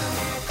down.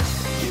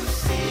 You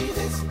see,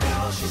 this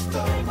girl, she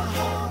stole my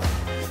heart,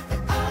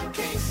 and I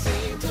can't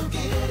seem to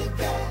get it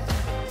back.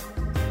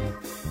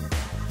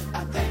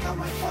 I think I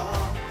might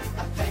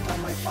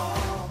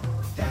fall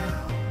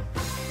down.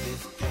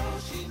 This girl,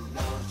 she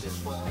knows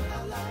just what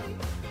I like,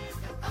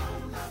 and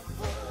I'm not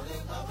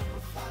putting up a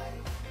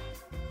fight.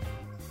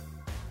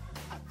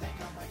 I think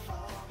I might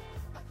fall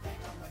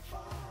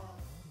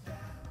down.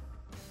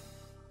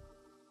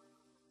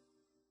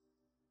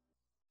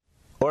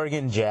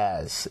 Oregon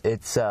jazz.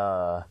 It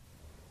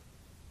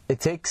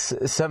takes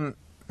some.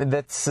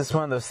 That's just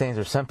one of those things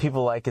where some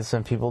people like it,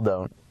 some people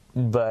don't.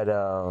 But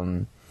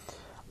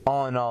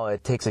all in all,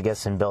 it takes, I guess,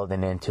 some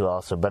building into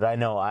also. But I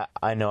know I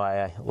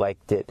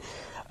liked it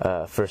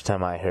first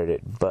time I heard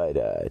it.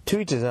 But to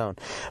each his own.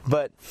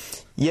 But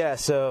yeah,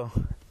 so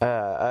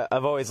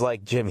I've always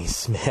liked Jimmy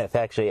Smith.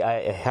 Actually,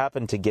 I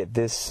happened to get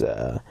this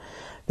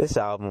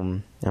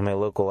album at my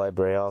local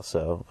library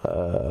also.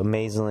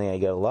 Amazingly, I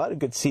got a lot of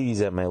good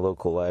CDs at my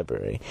local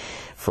library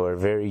for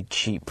very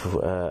cheap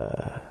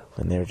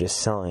when they were just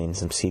selling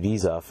some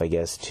CDs off, I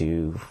guess,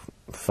 to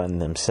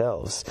fund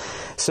themselves.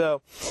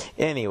 So,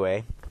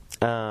 anyway,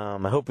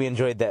 I hope you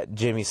enjoyed that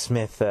Jimmy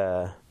Smith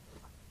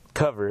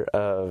cover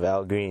of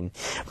Al Green.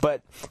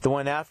 But the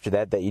one after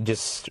that you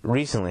just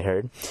recently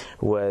heard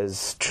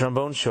was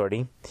Trombone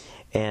Shorty.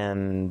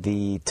 And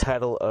the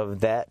title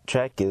of that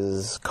track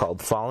is called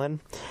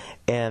Fallen,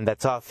 and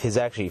that's off his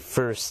actually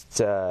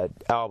first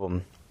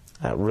album.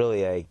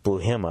 Really, I blew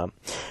him up,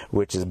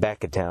 which is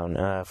Back of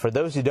Town. For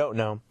those who don't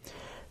know,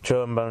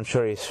 Trombone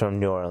Shorty is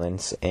from New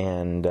Orleans,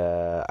 and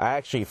I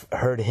actually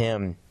heard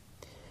him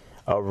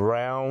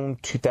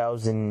around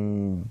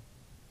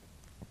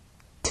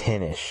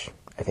 2010-ish,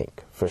 I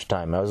think, first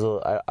time. I was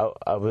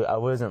I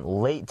wasn't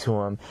late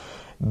to him,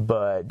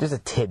 but just a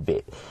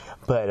tidbit.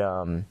 But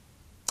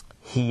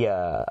he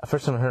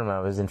first time I heard him,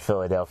 I was in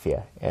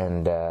Philadelphia,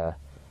 and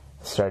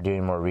started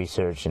doing more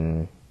research,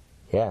 and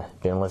yeah,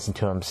 been listening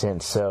to him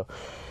since. So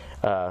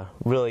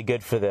really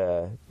good for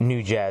the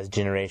new jazz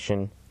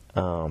generation.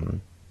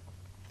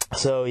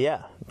 So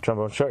yeah,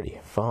 Trombone Shorty,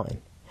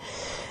 fine.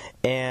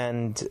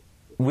 And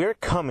we're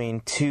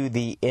coming to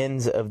the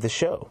ends of the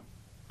show,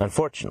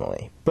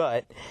 unfortunately.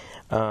 But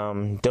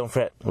don't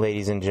fret,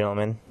 ladies and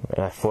gentlemen,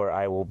 for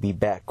I will be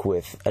back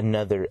with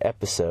another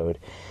episode.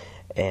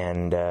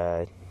 And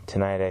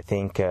tonight, I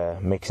think,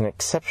 makes an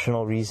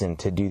exceptional reason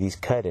to do these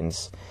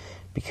cut-ins,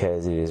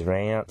 because it is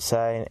raining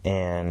outside,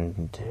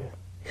 and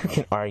who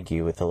can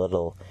argue with a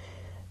little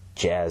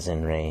jazz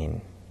and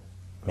rain?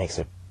 Makes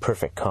a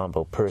perfect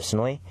combo,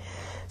 personally.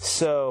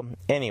 So,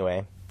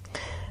 anyway,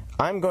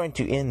 I'm going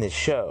to end this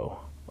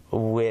show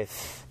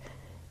with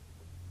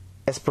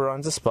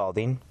Esperanza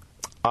Spalding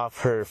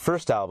off her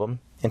first album,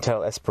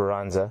 entitled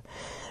Esperanza.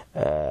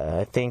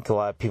 I think a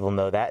lot of people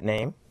know that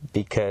name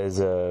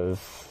because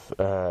of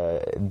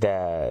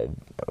the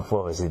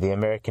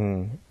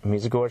American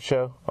Music Awards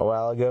show a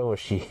while ago, where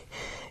she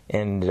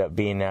ended up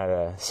being out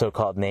a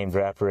so-called named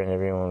rapper and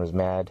everyone was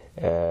mad.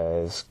 It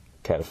was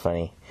kind of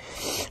funny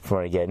from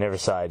what I get. I never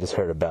saw it, I just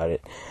heard about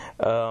it.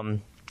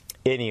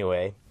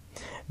 Anyway,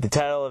 the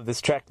title of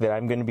this track that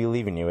I'm going to be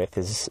leaving you with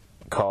is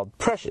called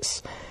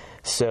Precious.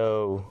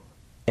 So,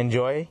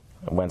 enjoy,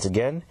 once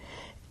again,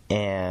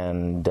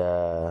 and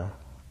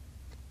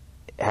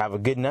have a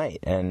good night.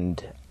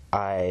 And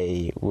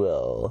I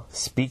will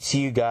speak to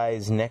you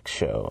guys next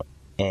show,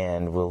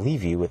 and we'll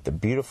leave you with the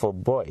beautiful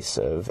voice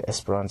of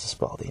Esperanza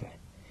Spalding.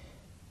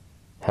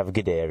 Have a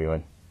good day,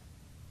 everyone.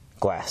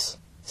 Glass,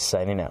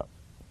 signing out.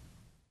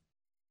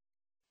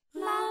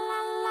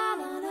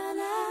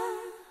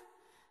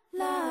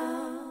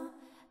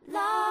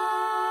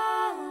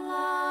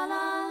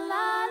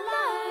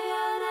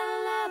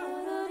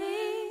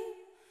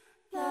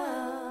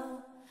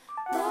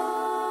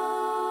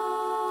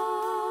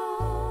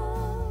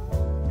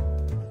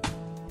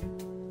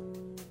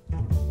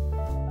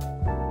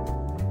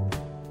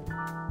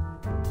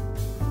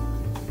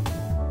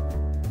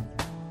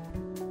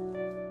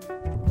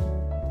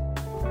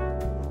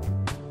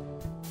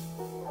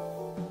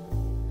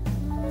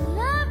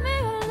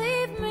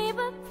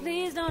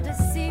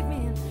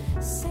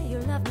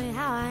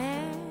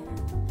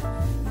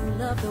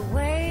 The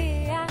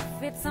way I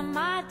fit some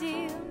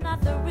ideal,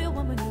 not the real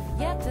woman you've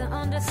yet to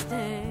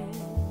understand.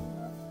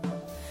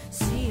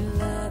 See,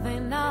 love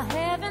ain't no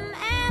heaven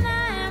and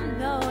I am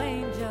no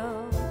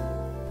angel,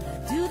 but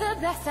I do the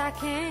best I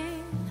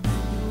can.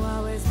 You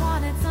always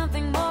wanted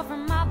something more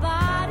from my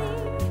body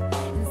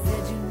and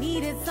said you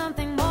needed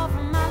something more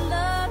from my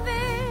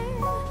loving,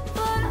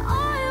 but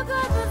all you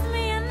got was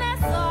me and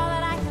that's all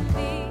that I can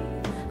be.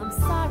 I'm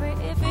sorry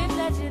if it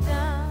let you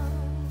down.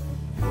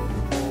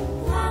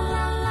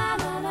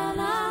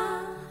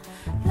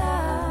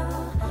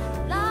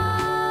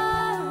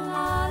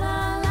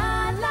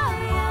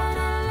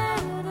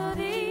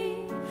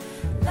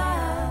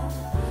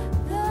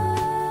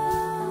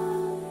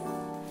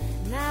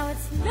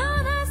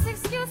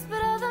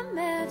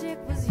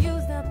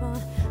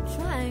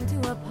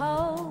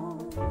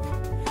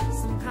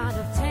 Some kind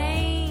of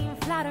tame,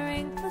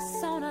 flattering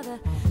persona that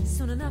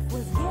soon enough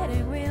was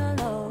getting real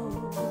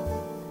low.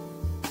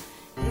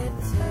 It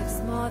takes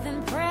more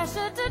than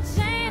pressure to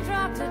change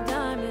rock to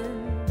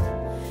diamond.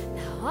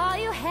 Now all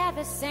you have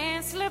is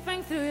sand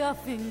slipping through your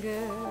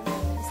fingers.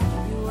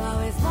 You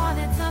always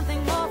wanted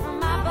something more from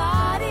my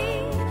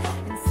body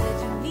and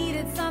said you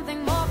needed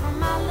something more from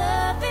my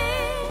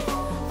loving,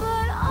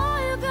 but all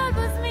you got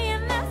was me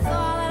and that's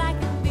all that I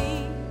can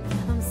be.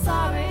 I'm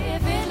sorry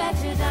if it let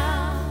you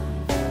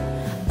down,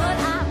 but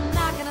I'm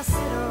not gonna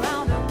sit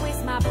around and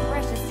waste my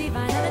precious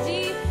divine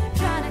energy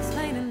trying to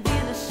explain and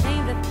being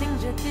ashamed of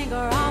things you think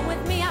are wrong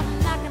with me. I'm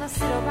not gonna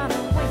sit around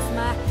and waste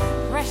my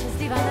precious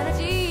divine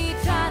energy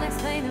trying to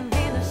explain and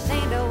being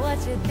ashamed of what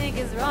you think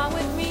is wrong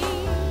with me.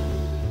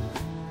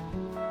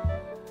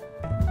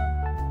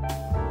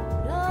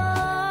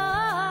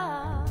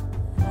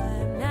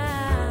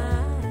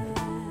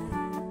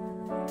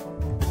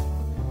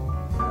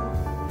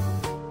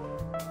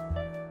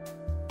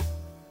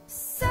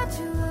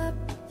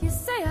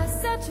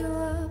 You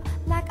up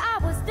like I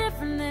was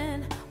different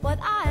than what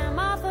I am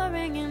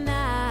offering, and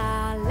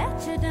I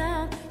let you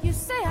down. You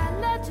say I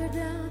let you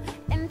down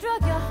and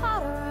drug your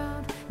heart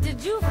around.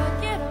 Did you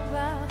forget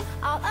about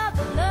all of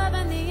the love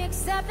and the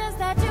acceptance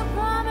that you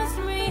promised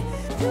me?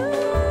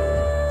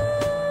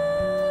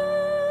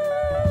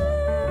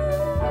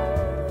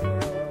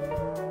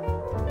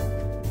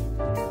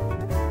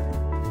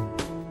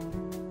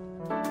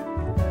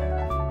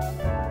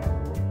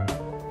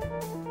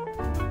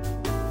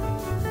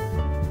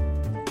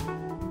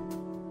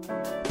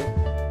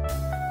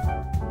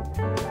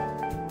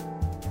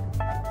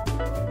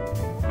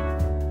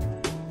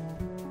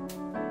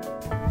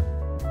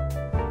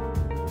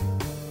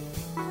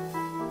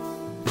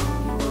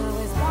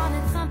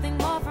 Something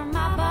more from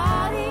my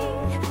body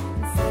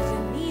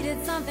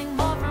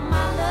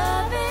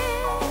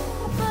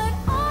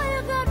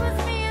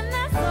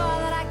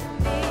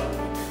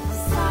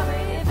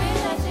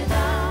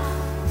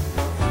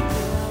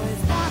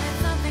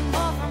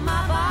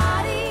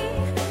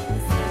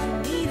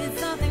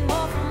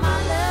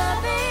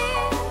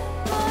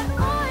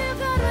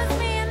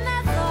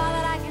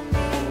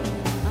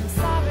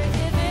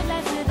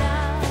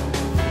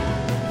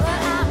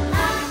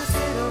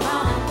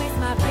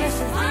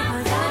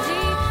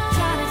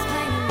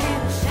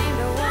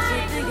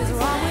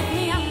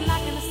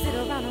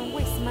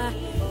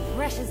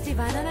this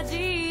divine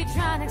energy,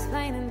 trying to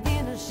explain and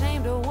being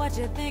ashamed of what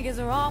you think is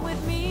wrong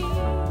with me.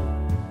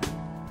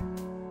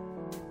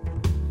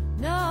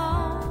 No.